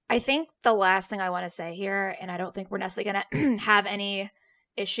 I think the last thing I want to say here, and I don't think we're necessarily going to have any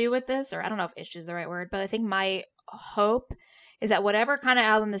issue with this, or I don't know if issue is the right word, but I think my hope is that whatever kind of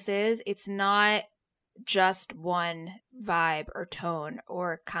album this is, it's not just one vibe or tone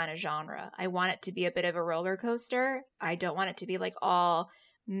or kind of genre. I want it to be a bit of a roller coaster. I don't want it to be like all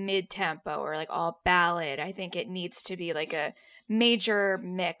mid-tempo or like all ballad. I think it needs to be like a major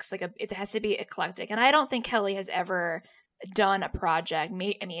mix, it has to be eclectic. And I don't think Kelly has ever done a project.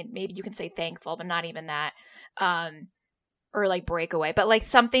 Maybe you can say Thankful, but not even that. Or like Breakaway, but like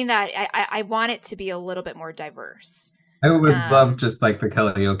something that I want it to be a little bit more diverse. I would love just like the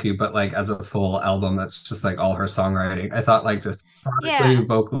karaoke, but like as a full album that's just like all her songwriting. I thought like just sonically,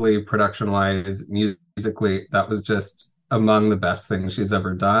 vocally, production-wise, musically, that was just among the best things she's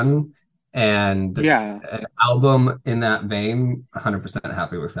ever done. And an album in that vein, 100%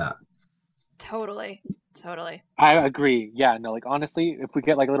 happy with that. Totally. I agree. Yeah, no, like honestly, if we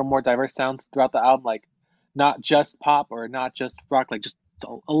get like a little more diverse sounds throughout the album, like not just pop or not just rock, like just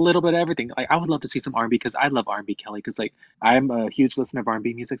a little bit of everything. Like I would love to see some R&B because I love R&B Kelly, because like I'm a huge listener of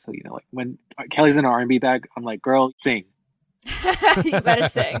R&B music. So you know, like when Kelly's in an R&B bag, I'm like, girl, sing. You better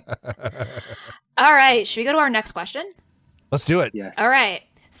sing. All right, should we go to our next question? Let's do it. Yes. All right.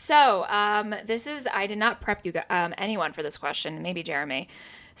 So this is, I did not prep you anyone for this question, maybe Jeremy.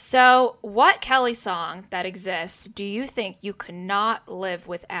 So what Kelly song that exists do you think you could not live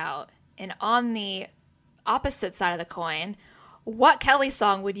without? And on the opposite side of the coin, what Kelly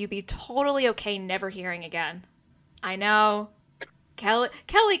song would you be totally okay never hearing again? I know Kelly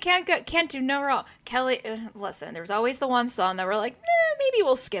can't do no wrong. Kelly, listen, there's always the one song that we're like, maybe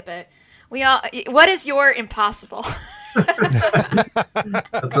we'll skip it. What is your impossible? That's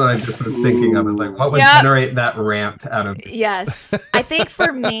what I just was thinking of. Is like, what would generate that rant out of? Yes, I think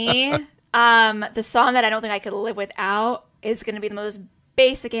for me, the song that I don't think I could live without is going to be the most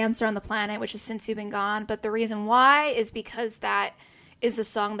basic answer on the planet, which is Since You've Been Gone. But the reason why is because that is the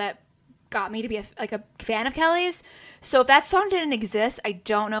song that got me to be a fan of Kelly's. So if that song didn't exist, I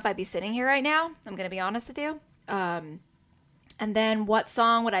don't know if I'd be sitting here right now. I'm going to be honest with you. And then what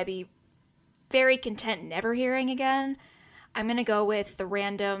song would I be very content never hearing again? I'm going to go with the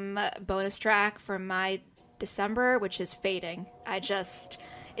random bonus track from my December, which is Fading.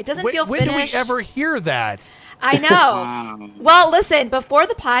 It doesn't feel finished. When do we ever hear that? I know. Well, listen, before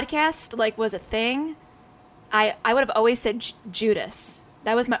the podcast was a thing, I would have always said Judas.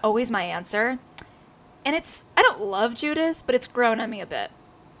 That was always my answer. And I don't love Judas, but it's grown on me a bit.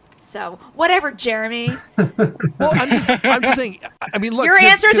 So whatever, Jeremy. Well, I'm just saying. I mean, look, your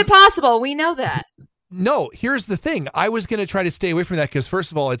answer is impossible. We know that. No, here's the thing. I was going to try to stay away from that because,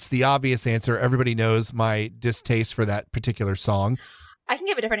 first of all, it's the obvious answer. Everybody knows my distaste for that particular song. I can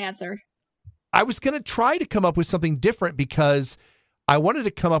give a different answer. I was going to try to come up with something different because I wanted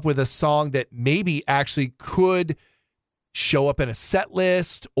to come up with a song that maybe actually could show up in a set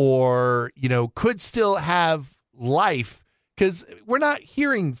list or, could still have life. Because we're not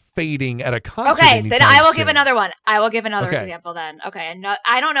hearing Fading at a concert. Okay, then I will soon. give another one. I will give another example then. Okay,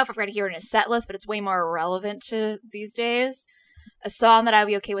 I don't know if I'm going to hear it in a set list, but it's way more relevant to these days. A song that I would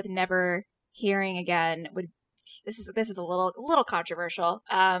be okay with never hearing again this is a little controversial.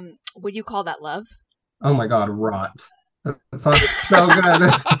 Would you call that Love? Oh my God, Rot. That song's so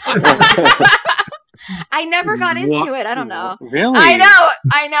good. I never got into it. I don't know. Really? I know.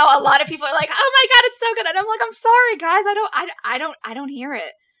 A lot of people are like, "Oh my God, it's so good," and I'm like, "I'm sorry, guys. I don't hear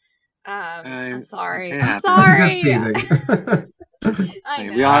it. I'm sorry. I'm sorry." Just teasing. I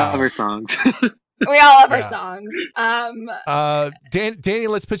know. We all have our songs. We all have our songs. Danny,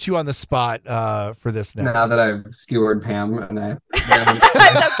 let's put you on the spot for this next. Now that I've skewered Pam and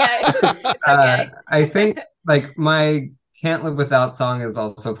It's okay. It's okay. I think my Can't Live Without song is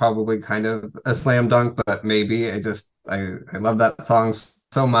also probably kind of a slam dunk, but maybe I love that song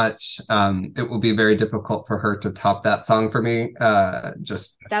so much. It will be very difficult for her to top that song for me.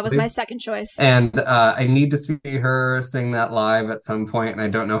 That was my second choice. And I need to see her sing that live at some point, and I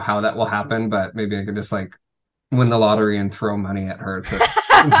don't know how that will happen, but maybe I could just win the lottery and throw money at her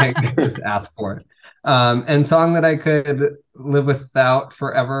to just ask for it. And song that I could live without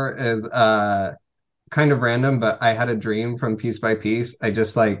forever is kind of random, but I Had a Dream from Piece by Piece. I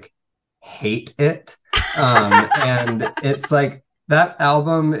just hate it. And it's that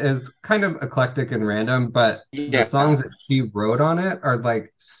album is kind of eclectic and random, but the songs that she wrote on it are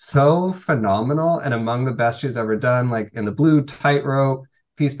so phenomenal and among the best she's ever done. In the Blue, Tightrope,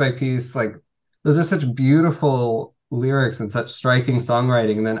 Piece by Piece, those are such beautiful lyrics and such striking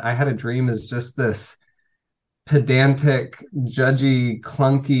songwriting. And then I Had a Dream is just this pedantic, judgy,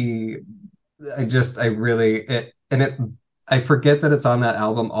 clunky. It I forget that it's on that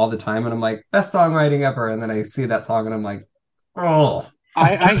album all the time, and I'm like, best songwriting ever. And then I see that song, and I'm like, oh.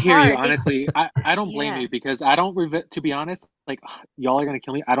 I hear hard. you, honestly. I don't blame Yeah. you because I don't to be honest, like y'all are gonna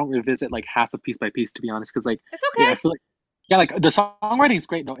kill me. I don't revisit like half of Piece by Piece, to be honest, because like It's okay. I feel like like the songwriting is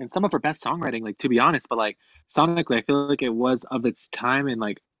great, no, and some of her best songwriting, like to be honest, but like sonically, I feel like it was of its time, and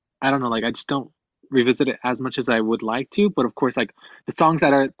like I don't know, like I just don't revisit it as much as I would like to. But of course, like the songs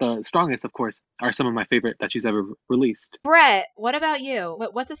that are the strongest, of course, are some of my favorite that she's ever released. Brett, what about you?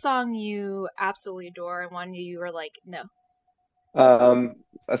 What's a song you absolutely adore and one you were like, no?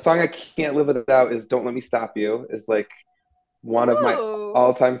 A song I can't live without is "Don't Let Me Stop You." Is like one of my Ooh.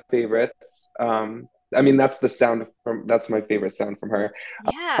 all-time favorites. I mean, that's my favorite sound from her.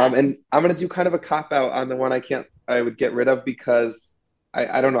 Yeah. And I'm gonna do kind of a cop out on the one I would get rid of because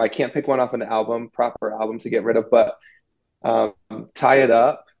I don't know, I can't pick one off an proper album to get rid of, but Tie It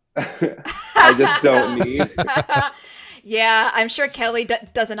Up, I just don't need. Yeah, I'm sure Kelly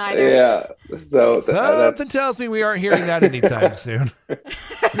doesn't either. Yeah, so something tells me we aren't hearing that anytime soon.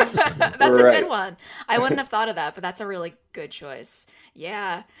 That's a good one. I wouldn't have thought of that, but that's a really good choice.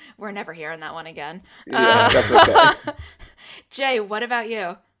 Yeah, we're never hearing that one again. Yeah, that's okay. Jay, what about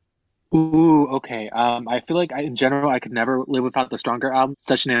you? Ooh, okay. I feel like in general, I could never live without the Stronger album.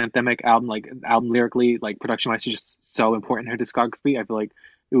 Such an anthemic album, like album lyrically, like production-wise, is just so important in her discography. I feel like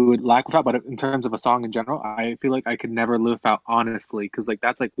it would lack without, but in terms of a song in general, I feel like I could never live without Honestly, because like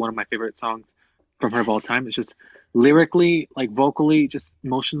that's like one of my favorite songs from her of all time. It's just lyrically, like vocally, just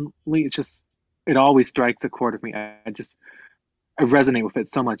emotionally, it always strikes a chord with me. I resonate with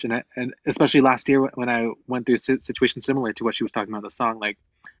it so much, and especially last year when I went through a situation similar to what she was talking about, the song, like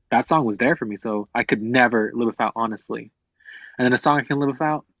that song was there for me, so I could never live without Honestly. And then a song I can live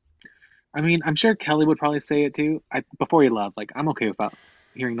without, I mean, I'm sure Kelly would probably say it too. Before You Love, like I'm okay without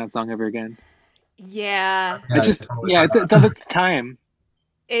hearing that song ever again. Yeah, It's just it's of its time.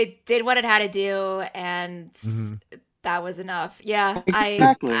 it did what it had to do, and that was enough. Yeah,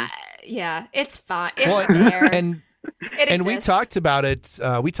 Exactly. Yeah, it's fine. It's Well, there. And It and we exists. talked about it.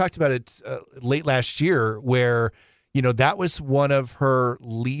 We talked about it late last year, where that was one of her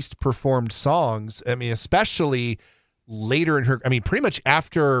least performed songs. I mean, especially later in her. I mean, pretty much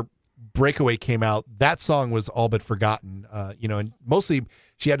after Breakaway came out, that song was all but forgotten. And mostly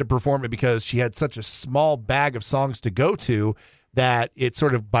she had to perform it because she had such a small bag of songs to go to that it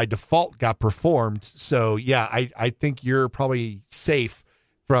sort of by default got performed. So yeah, I think you're probably safe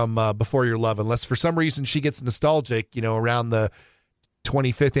from Before Your Love, unless for some reason she gets nostalgic, around the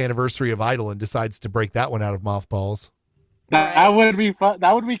 25th anniversary of Idol and decides to break that one out of mothballs. That would be fun.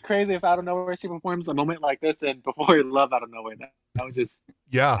 That would be crazy if out of nowhere she performs a moment like this and Before Your Love out of nowhere. That would just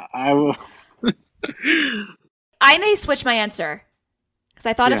I will. I may switch my answer because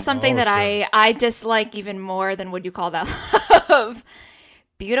I thought of something that sure. I dislike even more than Would You Call That Love?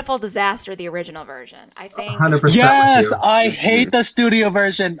 Beautiful Disaster, the original version. I think 100% Yes, with you. I hate the studio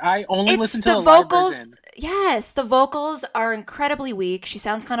version. I only it's listen to the the live vocals. version. Yes, the vocals are incredibly weak. She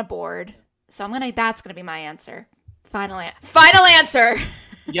sounds kind of bored. So that's gonna be my answer. Final answer.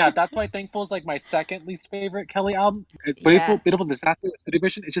 Yeah, that's why Thankful is like my second least favorite Kelly album. Yeah. Beautiful Disaster, the studio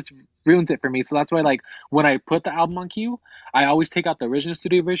version, it just ruins it for me. So that's why, like, when I put the album on queue, I always take out the original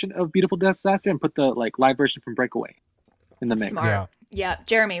studio version of Beautiful Disaster and put the like live version from Breakaway in the mix. Smart. Yeah.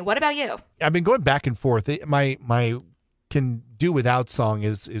 Jeremy, what about you? I've been going back and forth. My Can Do Without song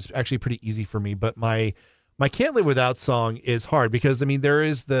is actually pretty easy for me, but my Can't Live Without song is hard because I mean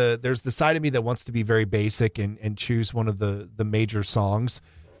there's the side of me that wants to be very basic and choose one of the major songs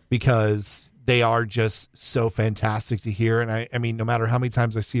because they are just so fantastic to hear. And I mean, no matter how many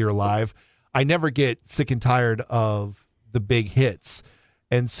times I see her live, I never get sick and tired of the big hits.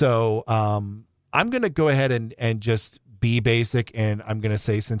 And so I'm going to go ahead and just be basic. And I'm going to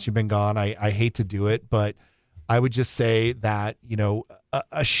say, Since You've Been Gone, I hate to do it, but I would just say that,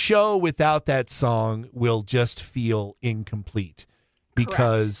 a show without that song will just feel incomplete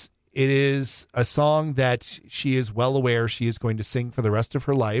because it is a song that she is well aware she is going to sing for the rest of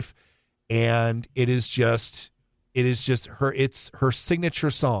her life. And it's her signature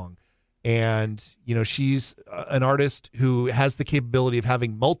song. And, she's an artist who has the capability of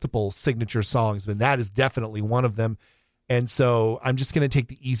having multiple signature songs, but that is definitely one of them. And so I'm just going to take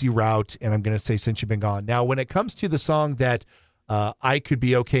the easy route and I'm going to say Since You've Been Gone. Now, when it comes to the song that I could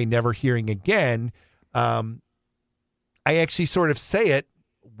be okay never hearing again, I actually sort of say it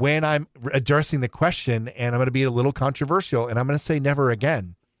when I'm addressing the question, and I'm going to be a little controversial, and I'm going to say Never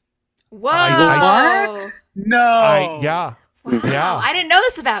Again. Whoa. What? No. Yeah. Yeah. I didn't know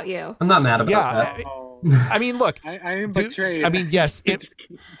this about you. I'm not mad about that. I mean, look. I am betrayed. I mean, yes.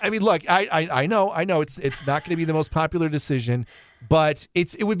 I mean, look. I know. It's not going to be the most popular decision, but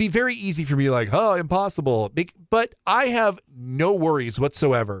it would be very easy for me to like, oh, Impossible. But I have no worries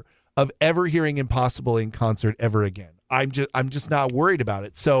whatsoever of ever hearing Impossible in concert ever again. I'm just not worried about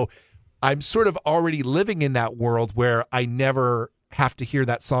it. So I'm sort of already living in that world where I never have to hear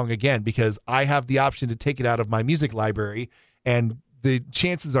that song again because I have the option to take it out of my music library, and the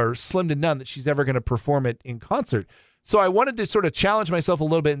chances are slim to none that she's ever going to perform it in concert. So I wanted to sort of challenge myself a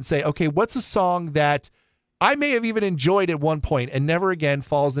little bit and say, okay, what's a song that I may have even enjoyed at one point and never again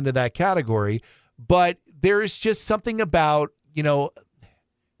falls into that category, but there is just something about,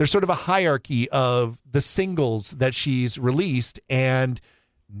 there's sort of a hierarchy of the singles that she's released, and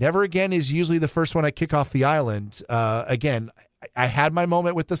Never Again is usually the first one I kick off the island. Again, I had my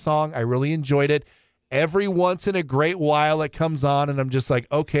moment with the song. I really enjoyed it. Every once in a great while it comes on and I'm just like,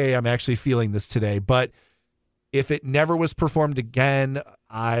 okay, I'm actually feeling this today. But if it never was performed again,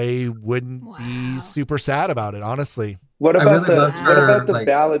 I wouldn't be super sad about it, honestly. What about the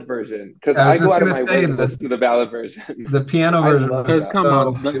ballad version? Because I go out of my way to listen to the ballad version. The piano version. Because come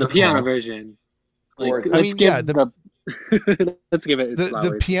on, the piano version. Like, let's give it its flowers.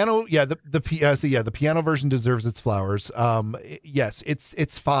 The piano, the piano version deserves its flowers. Yes,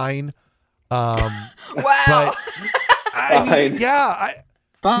 it's fine. Wow. But I mean,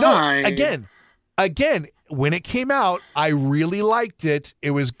 fine. No, again, when it came out, I really liked it.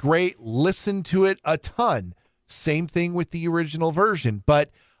 It was great. Listened to it a ton. Same thing with the original version. But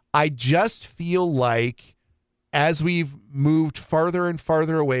I just feel like as we've moved farther and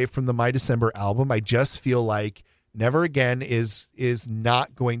farther away from the My December album, I just feel like Never Again is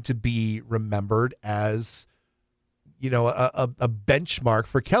not going to be remembered as, a benchmark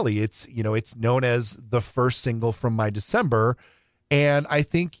for Kelly. It's known as the first single from My December. And I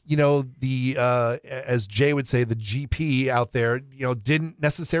think, as Jay would say, the GP out there, didn't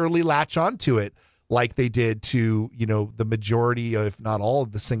necessarily latch onto it like they did to, the majority, if not all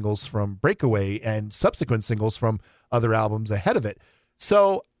of the singles from Breakaway and subsequent singles from other albums ahead of it.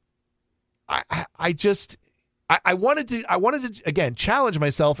 So I wanted to, again, challenge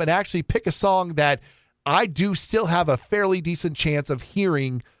myself and actually pick a song that I do still have a fairly decent chance of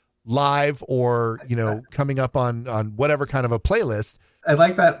hearing live or, coming up on whatever kind of a playlist. I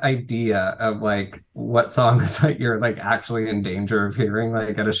like that idea of like what songs like you're like actually in danger of hearing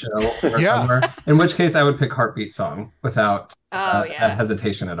like at a show or somewhere. In which case I would pick Heartbeat Song without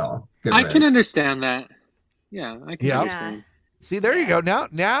hesitation at all. I can understand that. Yeah, I can understand. See, there you go.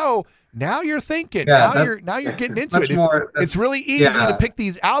 Now you're thinking. Now you're getting into it. It's really easy to pick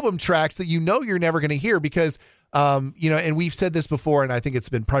these album tracks that you're never going to hear because and we've said this before, and I think it's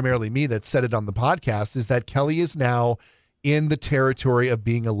been primarily me that said it on the podcast, is that Kelly is now in the territory of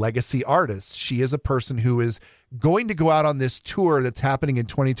being a legacy artist. She is a person who is going to go out on this tour that's happening in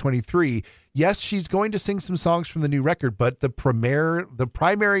 2023. Yes, she's going to sing some songs from the new record, but the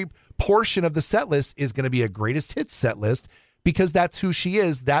primary portion of the set list is going to be a greatest hits set list because that's who she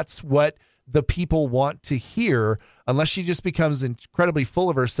is. That's what the people want to hear, unless she just becomes incredibly full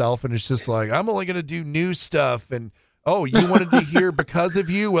of herself and it's just like, I'm only going to do new stuff. And, oh, you wanted to hear Because of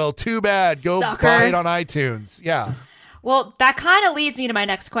You? Well, too bad. Go buy it on iTunes. Yeah. Well, that kind of leads me to my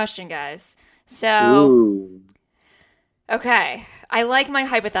next question, guys. So, okay, I like my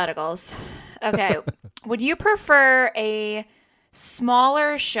hypotheticals. Okay, would you prefer a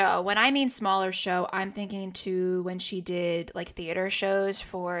smaller show? When I mean smaller show, I'm thinking to when she did like theater shows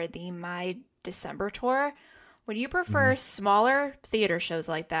for the My December tour. Would you prefer smaller theater shows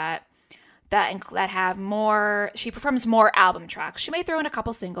like that have more? She performs more album tracks. She may throw in a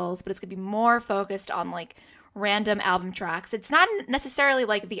couple singles, but it's gonna be more focused on like random album tracks. It's not necessarily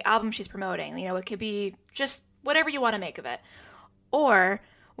like the album she's promoting. It could be just whatever you want to make of it. Or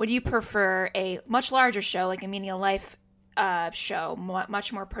would you prefer a much larger show, like a Meaning of Life show,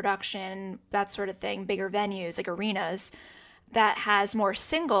 much more production, that sort of thing, bigger venues, like arenas, that has more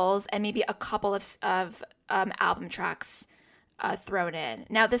singles and maybe a couple of album tracks thrown in?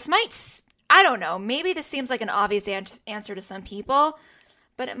 Now, this might, I don't know, maybe this seems like an obvious answer to some people,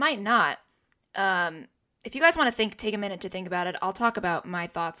 but it might not. If you guys want to take a minute to think about it, I'll talk about my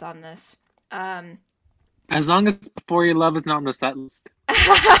thoughts on this. As long as Before Your Love is not on the set list.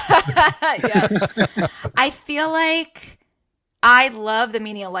 Yes. I feel like I love the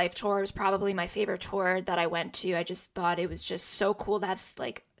Meaning of Life tour. It was probably my favorite tour that I went to. I just thought it was just so cool to have,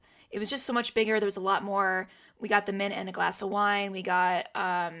 like, it was just so much bigger. There was a lot more. We got The Mint and a Glass of Wine. We got,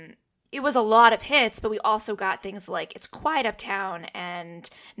 it was a lot of hits, but we also got things like It's Quiet Uptown and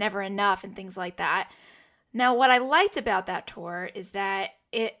Never Enough and things like that. Now, what I liked about that tour is that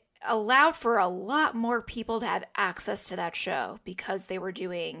it allowed for a lot more people to have access to that show because they were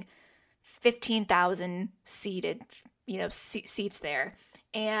doing 15,000 seated, seats there.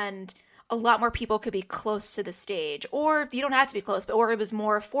 And a lot more people could be close to the stage, or you don't have to be close, or it was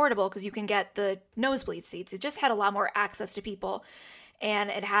more affordable because you can get the nosebleed seats. It just had a lot more access to people, and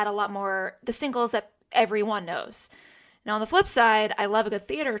it had a lot more the singles that everyone knows. Now, on the flip side, I love a good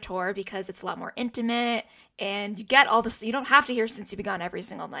theater tour because it's a lot more intimate, and you get all this. You don't have to hear Since You've Begun every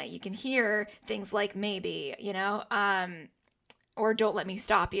single night. You can hear things like Maybe, or Don't Let Me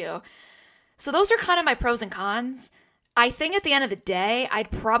Stop You. So those are kind of my pros and cons. I think at the end of the day,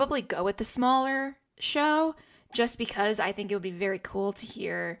 I'd probably go with the smaller show just because I think it would be very cool to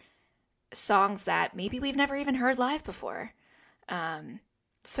hear songs that maybe we've never even heard live before.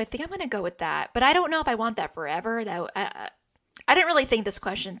 So I think I'm going to go with that. But I don't know if I want that forever. I didn't really think this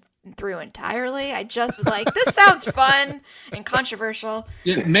question through entirely. I just was like, this sounds fun and controversial.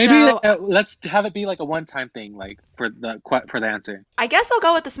 Yeah, maybe let's have it be like a one-time thing, like for the answer. I guess I'll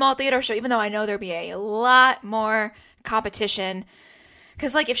go with the small theater show, even though I know there'll be a lot more competition,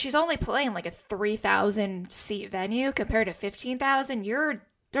 because like if she's only playing like a 3,000 seat venue compared to 15,000,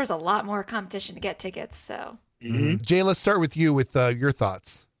 there's a lot more competition to get tickets. So Jay, let's start with you with your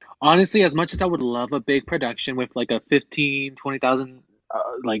thoughts. Honestly, as much as I would love a big production with like a 20,000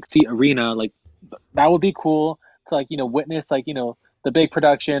 like seat arena, like that would be cool to like witness like the big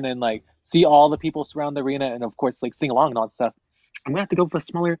production and like see all the people surround the arena and of course like sing along and all that stuff. I'm gonna have to go for a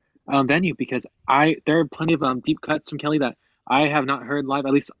smaller venue because there are plenty of deep cuts from Kelly that I have not heard live,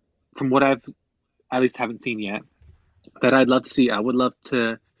 at least from what I've haven't seen yet, that I'd love to see. I would love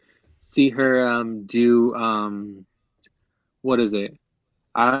to see her do what is it?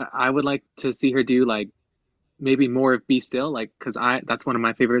 I would like to see her do like maybe more of Be Still, like because that's one of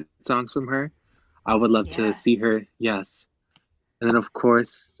my favorite songs from her. I would love to see her, yes. And then of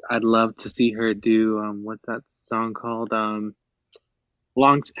course I'd love to see her do what's that song called?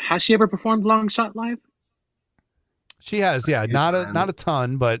 Has she ever performed Long Shot live? She has, yeah. Not a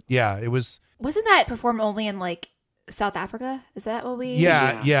ton, but yeah, it was. Wasn't that performed only in like South Africa? Is that what we?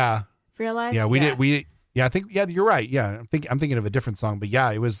 Yeah. Realized? Yeah, we did. I think. Yeah, you're right. Yeah, I'm thinking of a different song, but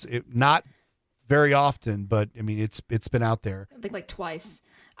yeah, it was not very often, but I mean, it's been out there. I think like twice.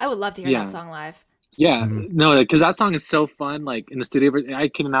 I would love to hear that song live. Yeah, no, because that song is so fun. Like in the studio, I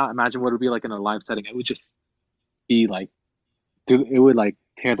cannot imagine what it would be like in a live setting. It would just be like. It would like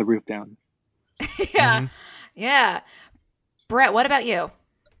tear the roof down. Yeah. Brett, what about you?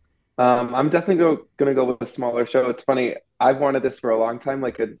 I'm definitely gonna go with a smaller show. It's funny, I've wanted this for a long time,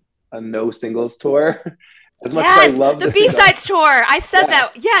 like a no singles tour. As much as I love the B-sides tour. I said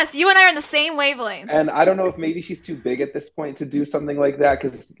that. Yes, you and I are on the same wavelength. And I don't know if maybe she's too big at this point to do something like that,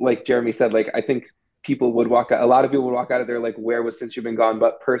 because like Jeremy said, like I think a lot of people would walk out of there like, where was Since You've Been Gone?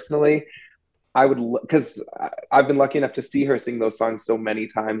 But personally, I would, because I've been lucky enough to see her sing those songs so many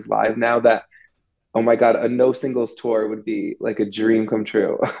times live now that, oh my God, a no singles tour would be like a dream come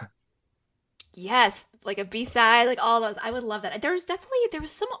true. Yes, like a B-side, like all those. I would love that. There was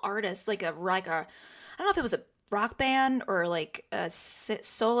some artist, like I don't know if it was a rock band or like a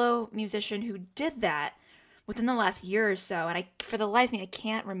solo musician who did that within the last year or so. And for the life of me, I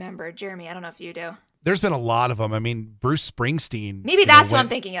can't remember. Jeremy, I don't know if you do. There's been a lot of them. I mean, Bruce Springsteen. Maybe that's what I'm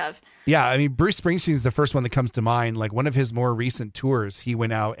thinking of. Yeah, I mean, Bruce Springsteen's the first one that comes to mind. Like one of his more recent tours, he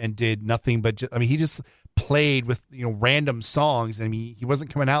went out and did nothing but, he just played with, random songs. I mean, he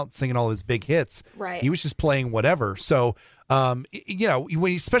wasn't coming out singing all his big hits. Right. He was just playing whatever. So,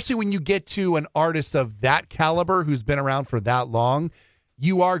 especially when you get to an artist of that caliber who's been around for that long,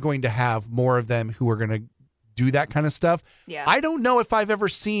 you are going to have more of them who are going to do that kind of stuff. Yeah. I don't know if I've ever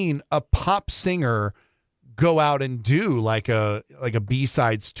seen a pop singer go out and do like a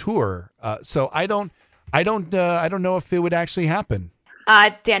B-sides tour. So I don't know if it would actually happen.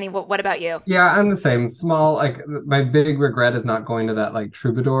 Danny, what about you? Yeah, I'm the same. Small, like my big regret is not going to that like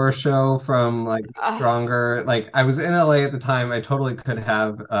Troubadour show from like Stronger. Like I was in LA at the time. I totally could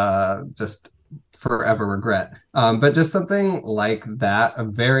have just forever regret. But just something like that, a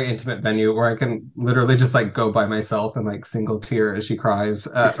very intimate venue where I can literally just like go by myself and like single tear as she cries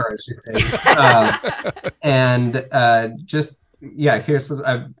or as she sings. And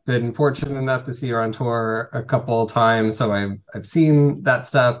I've been fortunate enough to see her on tour a couple of times, so I've seen that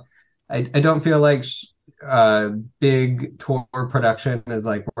stuff. I don't feel like big tour production is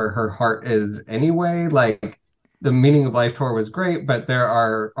like where her heart is anyway. Like the Meaning of Life tour was great, but there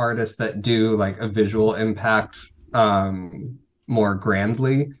are artists that do like a visual impact more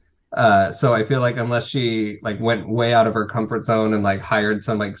grandly. So I feel like unless she like went way out of her comfort zone and like hired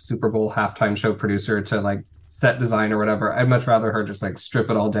some like Super Bowl halftime show producer to like set design or whatever, I'd much rather her just like strip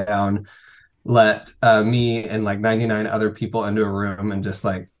it all down, let me and like 99 other people into a room and just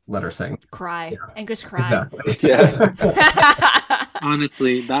like let her sing. Cry and just cry. Exactly. Yeah.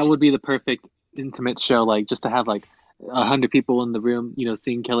 Honestly, that would be the perfect intimate show, like just to have like 100 people in the room, you know,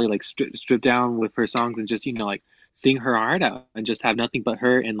 seeing Kelly like strip down with her songs and just, you know, like sing her heart out and just have nothing but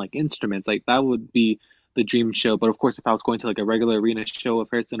her and like instruments. Like that would be the dream show. But of course, if I was going to like a regular arena show of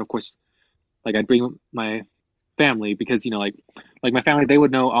hers, then of course, like I'd bring my family because, you know, like my family, they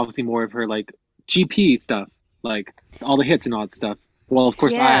would know obviously more of her like GP stuff, like all the hits and all that stuff. Well, of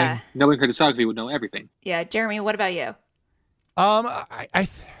course, Yeah. I, knowing her discography, would know everything. Yeah, Jeremy, what about you?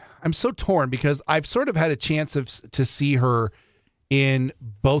 I'm so torn because I've sort of had a chance to see her in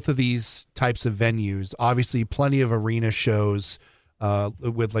both of these types of venues. Obviously, plenty of arena shows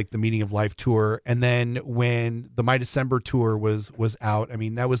with like the Meaning of Life tour, and then when the My December tour was out, I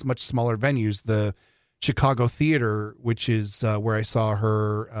mean that was much smaller venues. The Chicago Theater, which is where I saw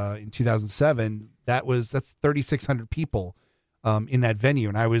her in 2007, that's 3,600 people in that venue,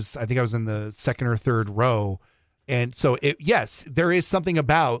 and I think I was in the second or third row. And so yes, there is something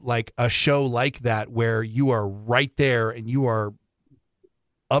about like a show like that where you are right there and you are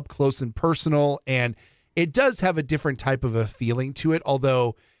up close and personal, and it does have a different type of a feeling to it,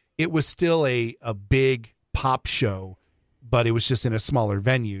 although it was still a big pop show, but it was just in a smaller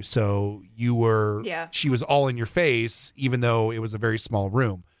venue. So she was all in your face, even though it was a very small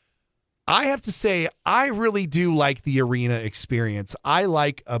room. I have to say, I really do like the arena experience. I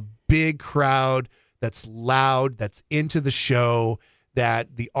like a big crowd that's loud, that's into the show,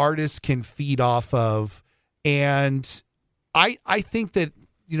 that the artist can feed off of. And I think that,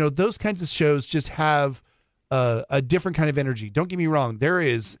 you know, those kinds of shows just have a different kind of energy. Don't get me wrong. There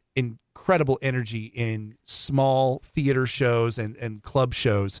is incredible energy in small theater shows and club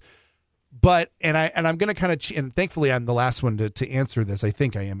shows. But, and I'm going to kind of, and thankfully I'm the last one to answer this. I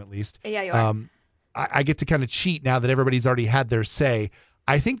think I am at least. Yeah, you are. I get to kind of cheat now that everybody's already had their say.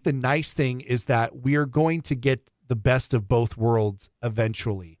 I think the nice thing is that we are going to get the best of both worlds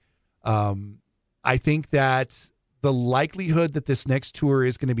eventually. I think that the likelihood that this next tour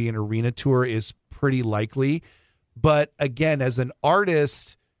is going to be an arena tour is pretty likely. But again, as an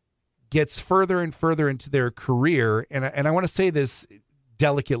artist gets further and further into their career, and I want to say this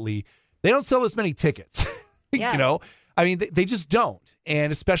delicately, they don't sell as many tickets. Yeah. You know, I mean, they just don't.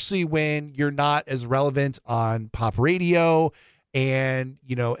 And especially when you're not as relevant on pop radio, and,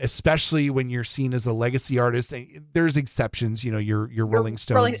 you know, especially when you're seen as a legacy artist, there's exceptions, you know, your Rolling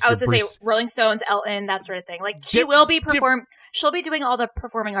Stones. I was going to say Rolling Stones, Elton, that sort of thing. Like she will be she'll be doing all the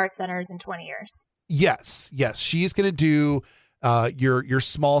performing arts centers in 20 years. Yes. She's going to do your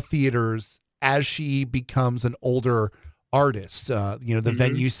small theaters as she becomes an older artist. You know, the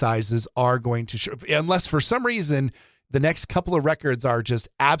venue sizes are going to unless for some reason the next couple of records are just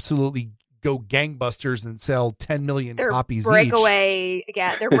absolutely go gangbusters and sell 10 million copies breakaway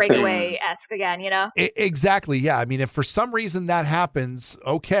again. They're breakaway-esque again, you know? Exactly, yeah. I mean, if for some reason that happens,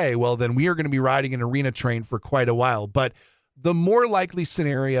 okay, well, then we are going to be riding an arena train for quite a while. But the more likely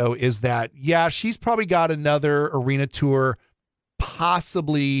scenario is that, yeah, she's probably got another arena tour,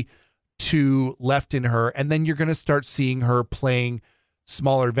 possibly 2 left in her, and then you're going to start seeing her playing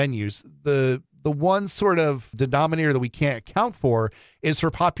smaller venues. The one sort of denominator that we can't account for is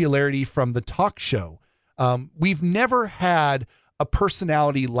her popularity from the talk show. We've never had a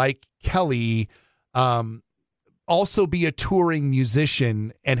personality like Kelly also be a touring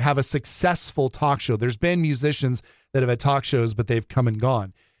musician and have a successful talk show. There's been musicians that have had talk shows, but they've come and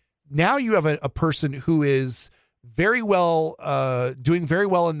gone. Now you have a person who is very well, doing very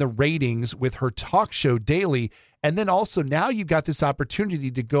well in the ratings with her talk show daily. And then also now you've got this opportunity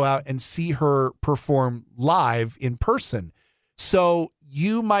to go out and see her perform live in person. So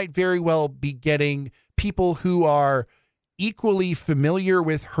you might very well be getting people who are equally familiar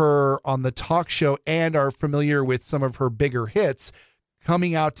with her on the talk show and are familiar with some of her bigger hits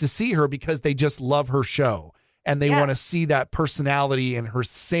coming out to see her because they just love her show and they want to see that personality and her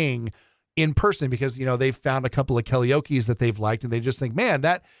sing in person because, you know, they've found a couple of Kellyokies that they've liked and they just think, man,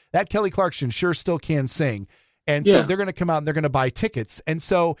 that Kelly Clarkson sure still can sing. And so they're going to come out and they're going to buy tickets. And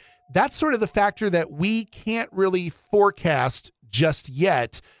so that's sort of the factor that we can't really forecast just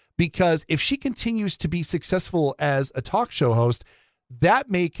yet, because if she continues to be successful as a talk show host,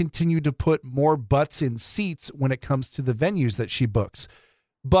 that may continue to put more butts in seats when it comes to the venues that she books.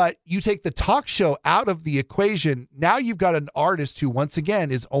 But you take the talk show out of the equation, now you've got an artist who, once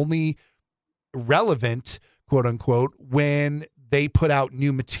again, is only relevant, quote unquote, when they put out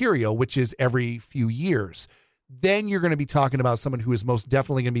new material, which is every few years. Then you're going to be talking about someone who is most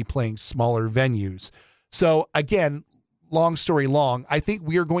definitely going to be playing smaller venues. So again, long story long, I think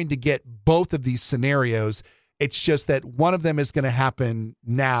we are going to get both of these scenarios. It's just that one of them is going to happen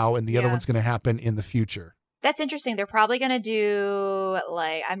now and the other one's going to happen in the future. That's interesting. They're probably going to do,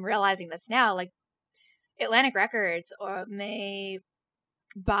 like, I'm realizing this now, like Atlantic Records may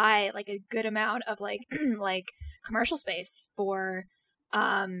buy like a good amount of like like commercial space for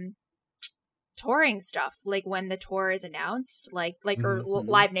touring stuff, like when the tour is announced, like or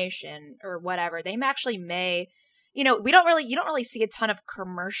Live Nation or whatever. They actually may, you know, you don't really see a ton of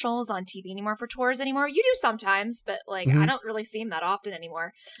commercials on TV anymore for tours anymore. You do sometimes, but like I don't really see them that often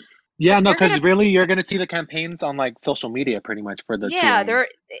anymore. Yeah, no, because really you're going to see the campaigns on like social media pretty much for the touring. They're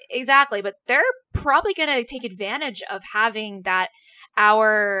exactly, but they're probably going to take advantage of having that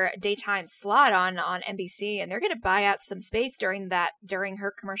hour daytime slot on NBC, and they're going to buy out some space during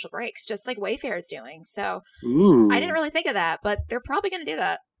her commercial breaks, just like Wayfair is doing. So I didn't really think of that, but they're probably going to do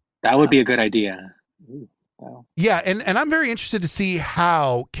that. That would be a good idea. Ooh, wow. Yeah, and I'm very interested to see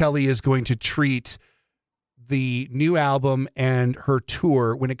how Kelly is going to treat the new album and her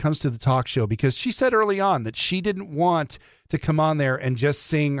tour when it comes to the talk show, because she said early on that she didn't want to come on there and just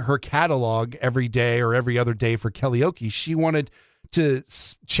sing her catalog every day or every other day for Kellyoke. She wanted to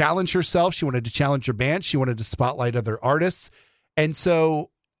challenge herself. She wanted to challenge her band. She wanted to spotlight other artists. And so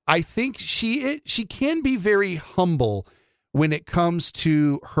I think she can be very humble when it comes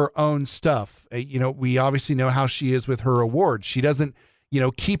to her own stuff. You know, we obviously know how she is with her awards. She doesn't, you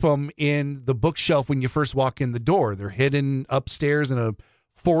know, keep them in the bookshelf when you first walk in the door. They're hidden upstairs in a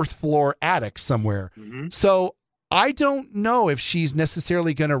 4th floor attic somewhere. Mm-hmm. So I don't know if she's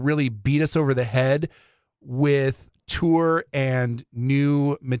necessarily going to really beat us over the head with tour and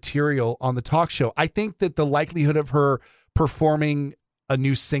new material on the talk show. I think that the likelihood of her performing a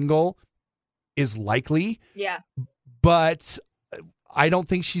new single is likely. Yeah. But I don't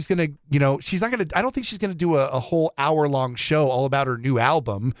think she's going to, you know, I don't think she's going to do a whole hour-long show all about her new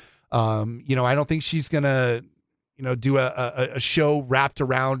album. You know, I don't think she's going to, you know, do a show wrapped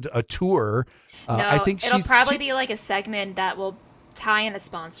around a tour. No, I think it'll probably be like a segment that will tie in a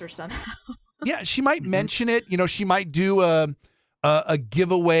sponsor somehow. Yeah, she might mention it. You know, she might do a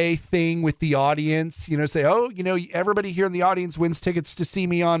giveaway thing with the audience. You know, say, oh, you know, everybody here in the audience wins tickets to see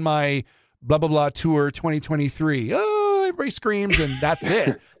me on my blah, blah, blah tour 2023. Oh, everybody screams, and that's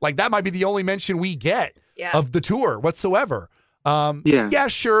it. Like, that might be the only mention we get of the tour whatsoever. Yeah,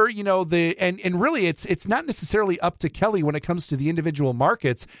 sure. You know, and really it's not necessarily up to Kelly when it comes to the individual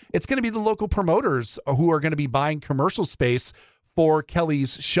markets. It's going to be the local promoters who are going to be buying commercial space for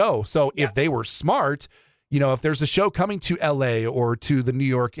Kelly's show. So if they were smart, you know, if there's a show coming to LA or to the New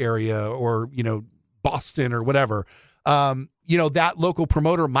York area or, you know, Boston or whatever, you know, that local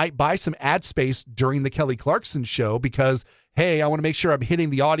promoter might buy some ad space during the Kelly Clarkson show because, hey, I want to make sure I'm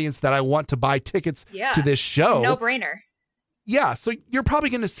hitting the audience that I want to buy tickets to this show. It's a no-brainer. Yeah. So you're probably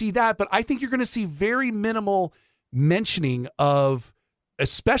going to see that, but I think you're going to see very minimal mentioning of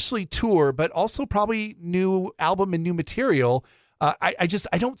especially tour, but also probably new album and new material. I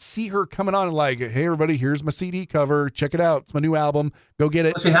don't see her coming on and like, hey, everybody, here's my CD cover. Check it out. It's my new album. Go get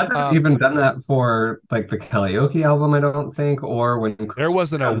it. She hasn't even done that for like the Kellyoke album, I don't think, or when there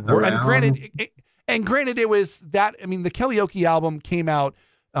wasn't a word. And granted, it was that. I mean, the Kellyoke album came out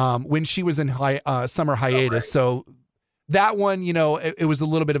when she was in summer hiatus, so that one, you know, it was a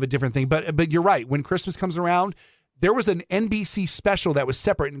little bit of a different thing. But you're right. When Christmas comes around, there was an NBC special that was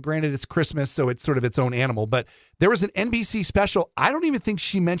separate, and granted it's Christmas, so it's sort of its own animal, but there was an NBC special. I don't even think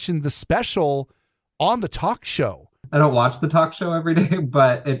she mentioned the special on the talk show. I don't watch the talk show every day,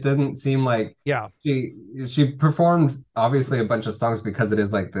 but it didn't seem like she performed obviously a bunch of songs because it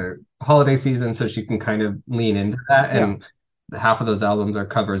is like the holiday season, so she can kind of lean into that. And half of those albums are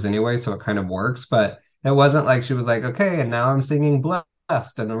covers anyway, so it kind of works. But it wasn't like she was like, okay, and now I'm singing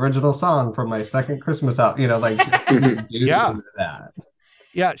Blessed, an original song from my second Christmas album, you know, like that.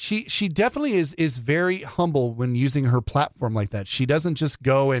 Yeah, she definitely is very humble when using her platform like that. She doesn't just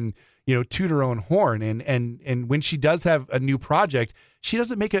go and, you know, toot her own horn. And when she does have a new project, she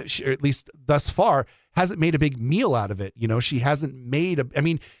doesn't make or at least thus far, hasn't made a big meal out of it. You know, she hasn't made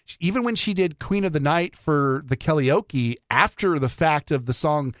even when she did Queen of the Night for the Kellyoke, after the fact of the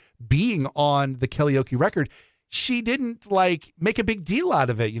song being on the Kellyoke record, she didn't like make a big deal out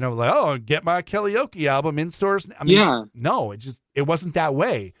of it, you know, like, oh, get my Kellyoke album in stores. I mean, no, it wasn't that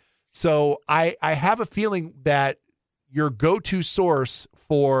way. So I have a feeling that your go-to source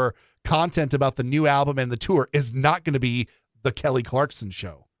for content about the new album and the tour is not going to be the Kelly Clarkson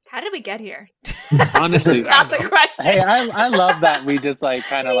show. How did did we get here? Honestly, not the question. Hey, I love that we just like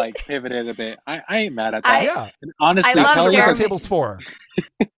kind of like pivoted a bit. I ain't mad at that. Yeah. And honestly, I love Kelly table's for.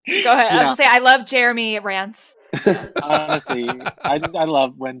 Go ahead. I was gonna say I love Jeremy rants. Honestly, I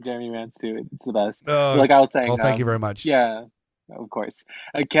love when Jeremy rants too. It's the best. Like I was saying. Well, thank you very much. Yeah, of course.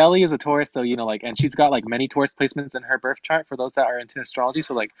 Kelly is a Taurus, so like, and she's got like many Taurus placements in her birth chart. For those that are into astrology,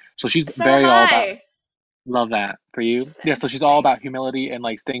 so she's very all about. Love that for you. Yeah, so she's all about humility and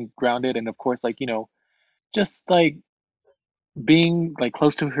like staying grounded, and of course, like just like being like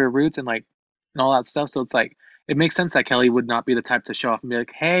close to her roots and like and all that stuff. So it's like it makes sense that Kelly would not be the type to show off and be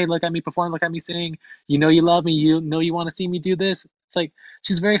like, "Hey, look at me perform, look at me sing. You love me. You want to see me do this." It's like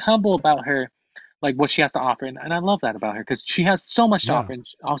she's very humble about her, like what she has to offer, and I love that about her because she has so much to offer, and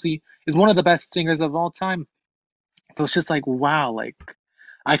she obviously is one of the best singers of all time. So it's just like wow, like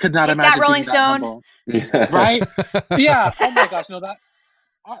I could not imagine that Rolling being that humble. Right? Yeah. Oh my gosh, that.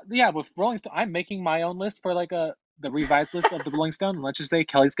 Yeah, with Rolling Stone, I'm making my own list for like the revised list of the Rolling Stone. And let's just say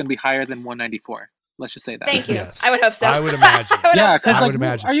Kelly's gonna be higher than 194. Let's just say that. Thank you. Yes. I would hope so. I would imagine. Yeah, because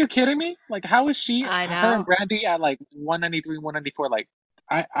like, are you kidding me? Like, how is she? I know. Her and Brandy at like 193, 194. Like,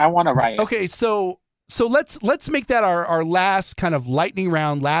 I want to riot. Okay, so let's make that our last kind of lightning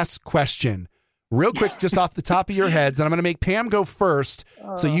round, last question. Real quick, just off the top of your heads, and I'm going to make Pam go first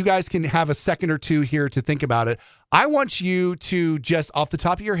so you guys can have a second or two here to think about it. I want you to just, off the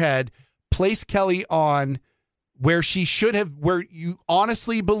top of your head, place Kelly on where you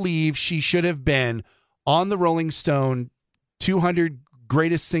honestly believe she should have been on the Rolling Stone 200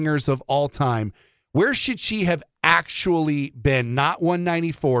 greatest singers of all time. Where should she have actually been? Not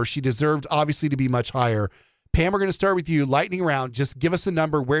 194. She deserved, obviously, to be much higher. Pam, we're going to start with you. Lightning round. Just give us a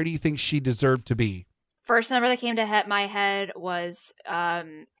number. Where do you think she deserved to be? First number that came to my head was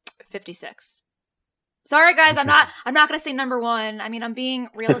 56. Sorry, guys. I'm not going to say number one. I mean, I'm being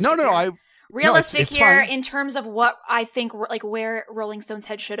realistic. No. Realistic it's here fine. in terms of what I think, like where Rolling Stone's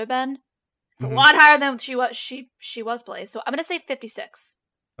head should have been. It's a lot higher than she was placed. So I'm going to say 56.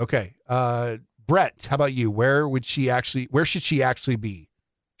 Okay. Brett, how about you? Where should she actually be?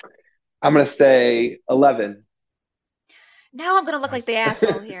 I'm going to say 11. Now I'm going to look like the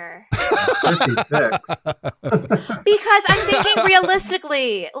asshole here. 56. Because I'm thinking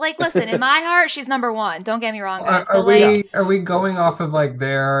realistically. Like, listen, in my heart, she's number one. Don't get me wrong, guys. Are we going off of like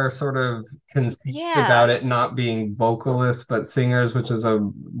their sort of conceit about it not being vocalists but singers, which is a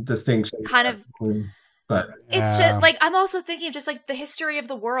distinction? Kind of. But it's just like I'm also thinking of just like the history of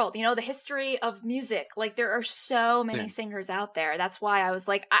the world, the history of music. Like there are so many singers out there. That's why I was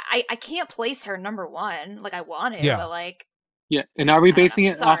like, I can't place her number one. Like I wanted, but like. Yeah, and are we basing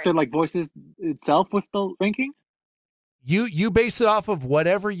it after like Voices itself with the ranking? You base it off of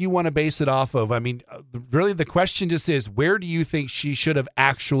whatever you want to base it off of. I mean, really, the question just is, where do you think she should have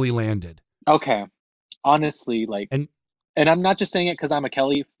actually landed? Okay, honestly, like, and I'm not just saying it because I'm a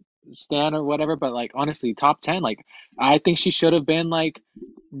Kelly stan or whatever, but like honestly, top 10, like I think she should have been like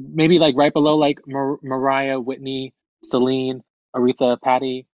maybe like right below like Mariah, Whitney, Celine, Aretha,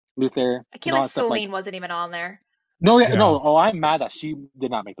 Patti, Luther. I can't believe Celine wasn't even on there. No, no. Oh, I'm mad that she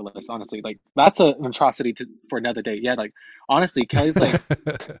did not make the list. Honestly, like that's an atrocity for another day. Yeah, like honestly, Kelly's like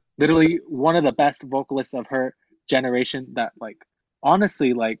literally one of the best vocalists of her generation. That like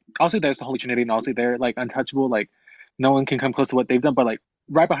honestly, like obviously there's the Holy Trinity, and obviously they're like untouchable. Like no one can come close to what they've done. But like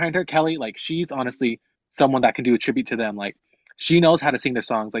right behind her, Kelly, like she's honestly someone that can do a tribute to them. Like she knows how to sing their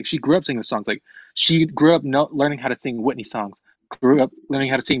songs. Like she grew up singing their songs. Like she grew up learning how to sing Whitney songs. Grew up learning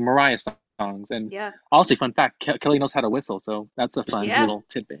how to sing Mariah songs. And also, fun fact, Kelly knows how to whistle, so that's a fun little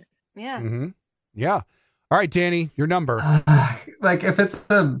tidbit. Yeah. All right, Danny, your number. Like if it's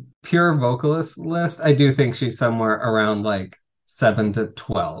a pure vocalist list, I do think she's somewhere around like 7 to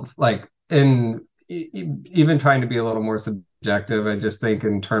 12. Like in even trying to be a little more subjective, I just think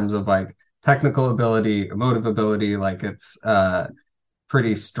in terms of like technical ability, emotive ability, like it's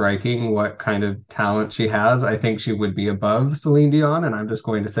pretty striking what kind of talent she has. I think she would be above Celine Dion, and I'm just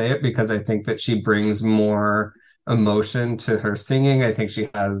going to say it because I think that she brings more emotion to her singing. I think she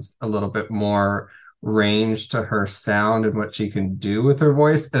has a little bit more range to her sound and what she can do with her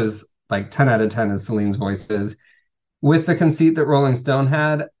voice, as like 10 out of 10 as Celine's voice is. With the conceit that Rolling Stone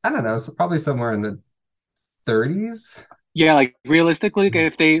had, I don't know, so probably somewhere in the 30s. Yeah, like realistically,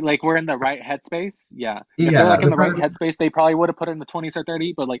 if they like were in the right headspace, if they're like in the right headspace, they probably would have put it in the 20s or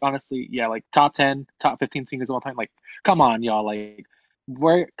 30. But like honestly, like top 10, top 15 singers of all time. Like, come on, y'all, like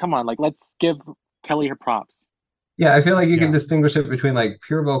come on, like let's give Kelly her props. Yeah, I feel like you can distinguish it between like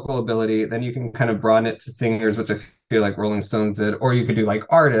pure vocal ability, then you can kind of broaden it to singers, which I feel like Rolling Stones did, or you could do like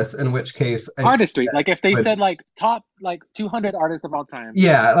artists, in which case artistry. Like if they said like top like 200 artists of all time.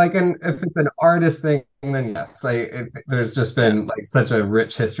 Yeah, like, and if it's an artist thing, then yes, there's just been like such a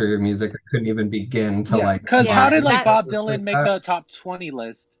rich history of music, I couldn't even begin to like. Because how did like Bob Dylan make the top 20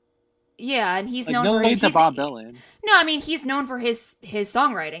 list? Yeah, and he's like, known for his Bob Dylan. No, I mean he's known for his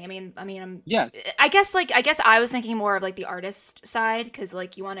songwriting. I mean, yes. I guess I was thinking more of like the artist side because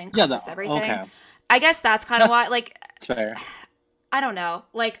like you want to encompass everything. Okay. I guess that's kind of why. Like, it's fair. I don't know.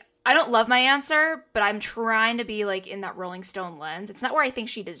 Like, I don't love my answer, but I'm trying to be like in that Rolling Stone lens. It's not where I think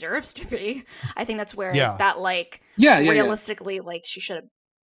she deserves to be. I think that's where that like realistically like she should have.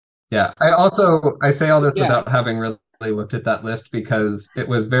 Yeah, I say all this without having really looked at that list because it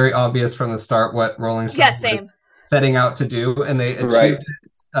was very obvious from the start what Rolling Stones was setting out to do, and they achieved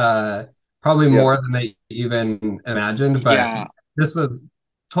it probably more than they even imagined. But this was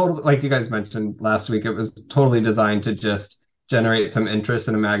totally, like you guys mentioned last week, it was totally designed to just generate some interest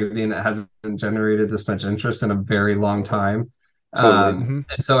in a magazine that hasn't generated this much interest in a very long time. And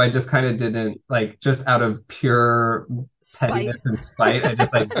so I just kind of didn't like, just out of pure pettiness and spite, I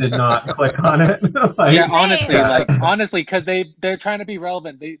just like did not click on it. honestly, because they're trying to be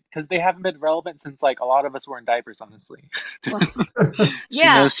relevant. Because they haven't been relevant since like a lot of us were in diapers, honestly.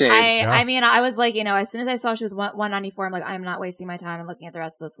 No shade. I mean, I was like, as soon as I saw she was 194, I'm like, I'm not wasting my time and looking at the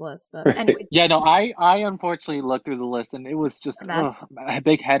rest of this list. But anyway. I unfortunately looked through the list and it was just a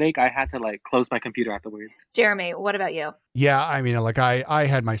big headache. I had to like close my computer afterwards. Jeremy, what about you? Yeah, I mean, like I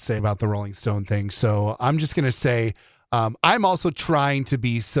had my say about the Rolling Stone thing, so I'm just gonna say I'm also trying to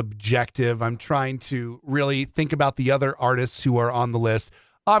be subjective. I'm trying to really think about the other artists who are on the list.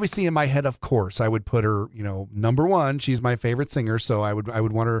 Obviously, in my head, of course, I would put her, number one. She's my favorite singer, so I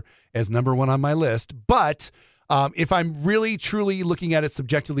would want her as number one on my list. But if I'm really truly looking at it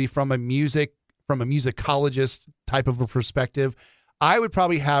subjectively from a musicologist type of a perspective, I would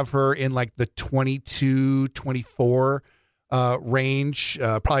probably have her in like the 22, 24 range,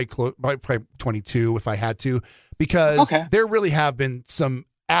 probably 22 if I had to, because there really have been some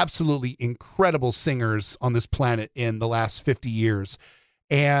absolutely incredible singers on this planet in the last 50 years.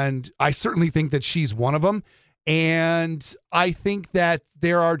 And I certainly think that she's one of them. And I think that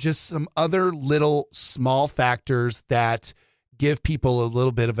there are just some other little small factors that give people a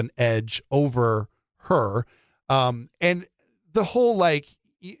little bit of an edge over her. And the whole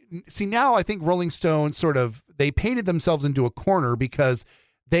now I think Rolling Stone they painted themselves into a corner because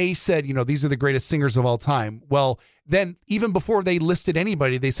they said, these are the greatest singers of all time. Well, then even before they listed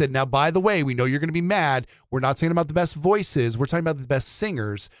anybody, they said, now, by the way, we know you're going to be mad. We're not talking about the best voices. We're talking about the best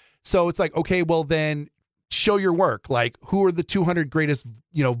singers. So it's like, okay, well then show your work. Like, who are the 200 greatest,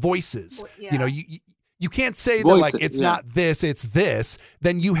 voices? Yeah. You can't say that like, it's not this, it's this.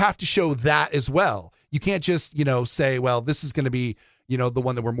 Then you have to show that as well. You can't just, say, well, this is going to be, the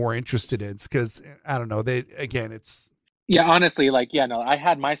one that we're more interested in. Because I don't know, it's. Yeah, honestly, I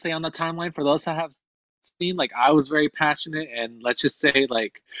had my say on the timeline. For those that have seen, I was very passionate, and let's just say,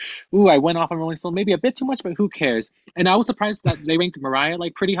 I went off on Rolling Stone maybe a bit too much, but who cares? And I was surprised that they ranked Mariah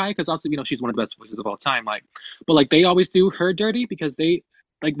pretty high because also, she's one of the best voices of all time. But they always do her dirty because they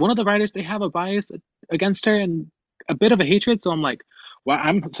one of the writers, they have a bias against her and a bit of a hatred. So I'm like, well,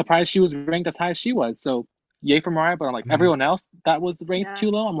 I'm surprised she was ranked as high as she was. So yay for Mariah, but I'm like, everyone else that was ranked too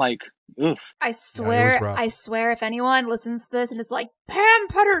low, I'm like, ugh. I swear if anyone listens to this and is like, Pam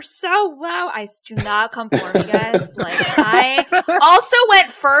put her so low, do not come for me, guys. I also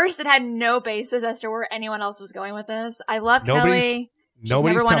went first and had no basis as to where anyone else was going with this. I love Kelly.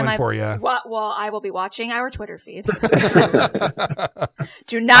 Nobody's coming for you. Well, I will be watching our Twitter feed.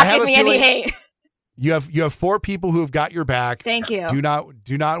 Do not give me any hate. You have 4 people who have got your back. Thank you. Do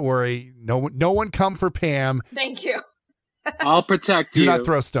not worry. No one come for Pam. Thank you. I'll protect you. Do not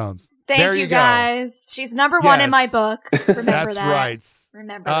throw stones. Thank you guys. She's number 1 in my book. Remember That's that. Right.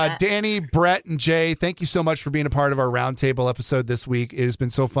 Remember that. Danny, Brett, and Jay, thank you so much for being a part of our roundtable episode this week. It has been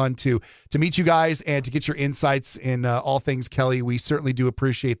so fun to meet you guys and to get your insights in all things Kelly. We certainly do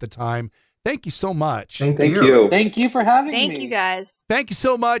appreciate the time. Thank you so much. Thank you. Thank you for having me. Thank you, guys. Thank you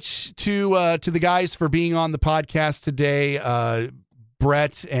so much to the guys for being on the podcast today.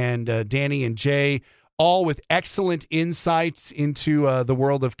 Brett and Danny and Jay, all with excellent insights into the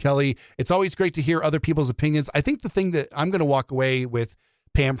world of Kelly. It's always great to hear other people's opinions. I think the thing that I'm going to walk away with,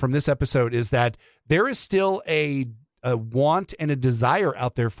 Pam, from this episode is that there is still a want and a desire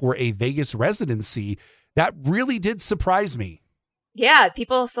out there for a Vegas residency. That really did surprise me. Yeah,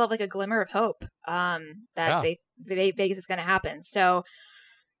 people still have a glimmer of hope that Vegas is going to happen. So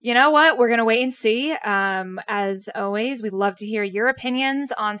You know what? We're going to wait and see. As always, we'd love to hear your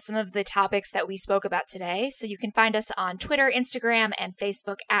opinions on some of the topics that we spoke about today. So you can find us on Twitter, Instagram, and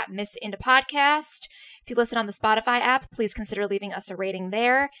Facebook at Miss Indie Podcast. If you listen on the Spotify app, please consider leaving us a rating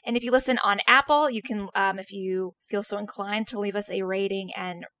there. And if you listen on Apple, you can, if you feel so inclined, to leave us a rating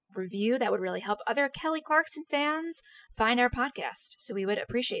and review. That would really help other Kelly Clarkson fans find our podcast. So we would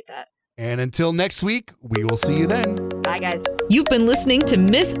appreciate that. And until next week, we will see you then. Bye, guys. You've been listening to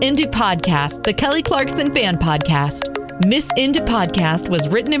Miss Indie Podcast, the Kelly Clarkson fan podcast. Miss Indie Podcast was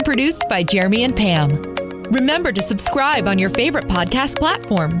written and produced by Jeremy and Pam. Remember to subscribe on your favorite podcast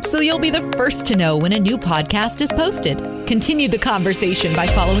platform so you'll be the first to know when a new podcast is posted. Continue the conversation by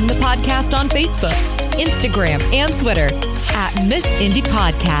following the podcast on Facebook, Instagram, and Twitter at Miss Indie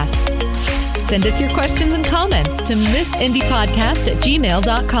Podcast. Send us your questions and comments to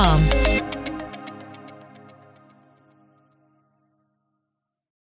missindiepodcast@gmail.com.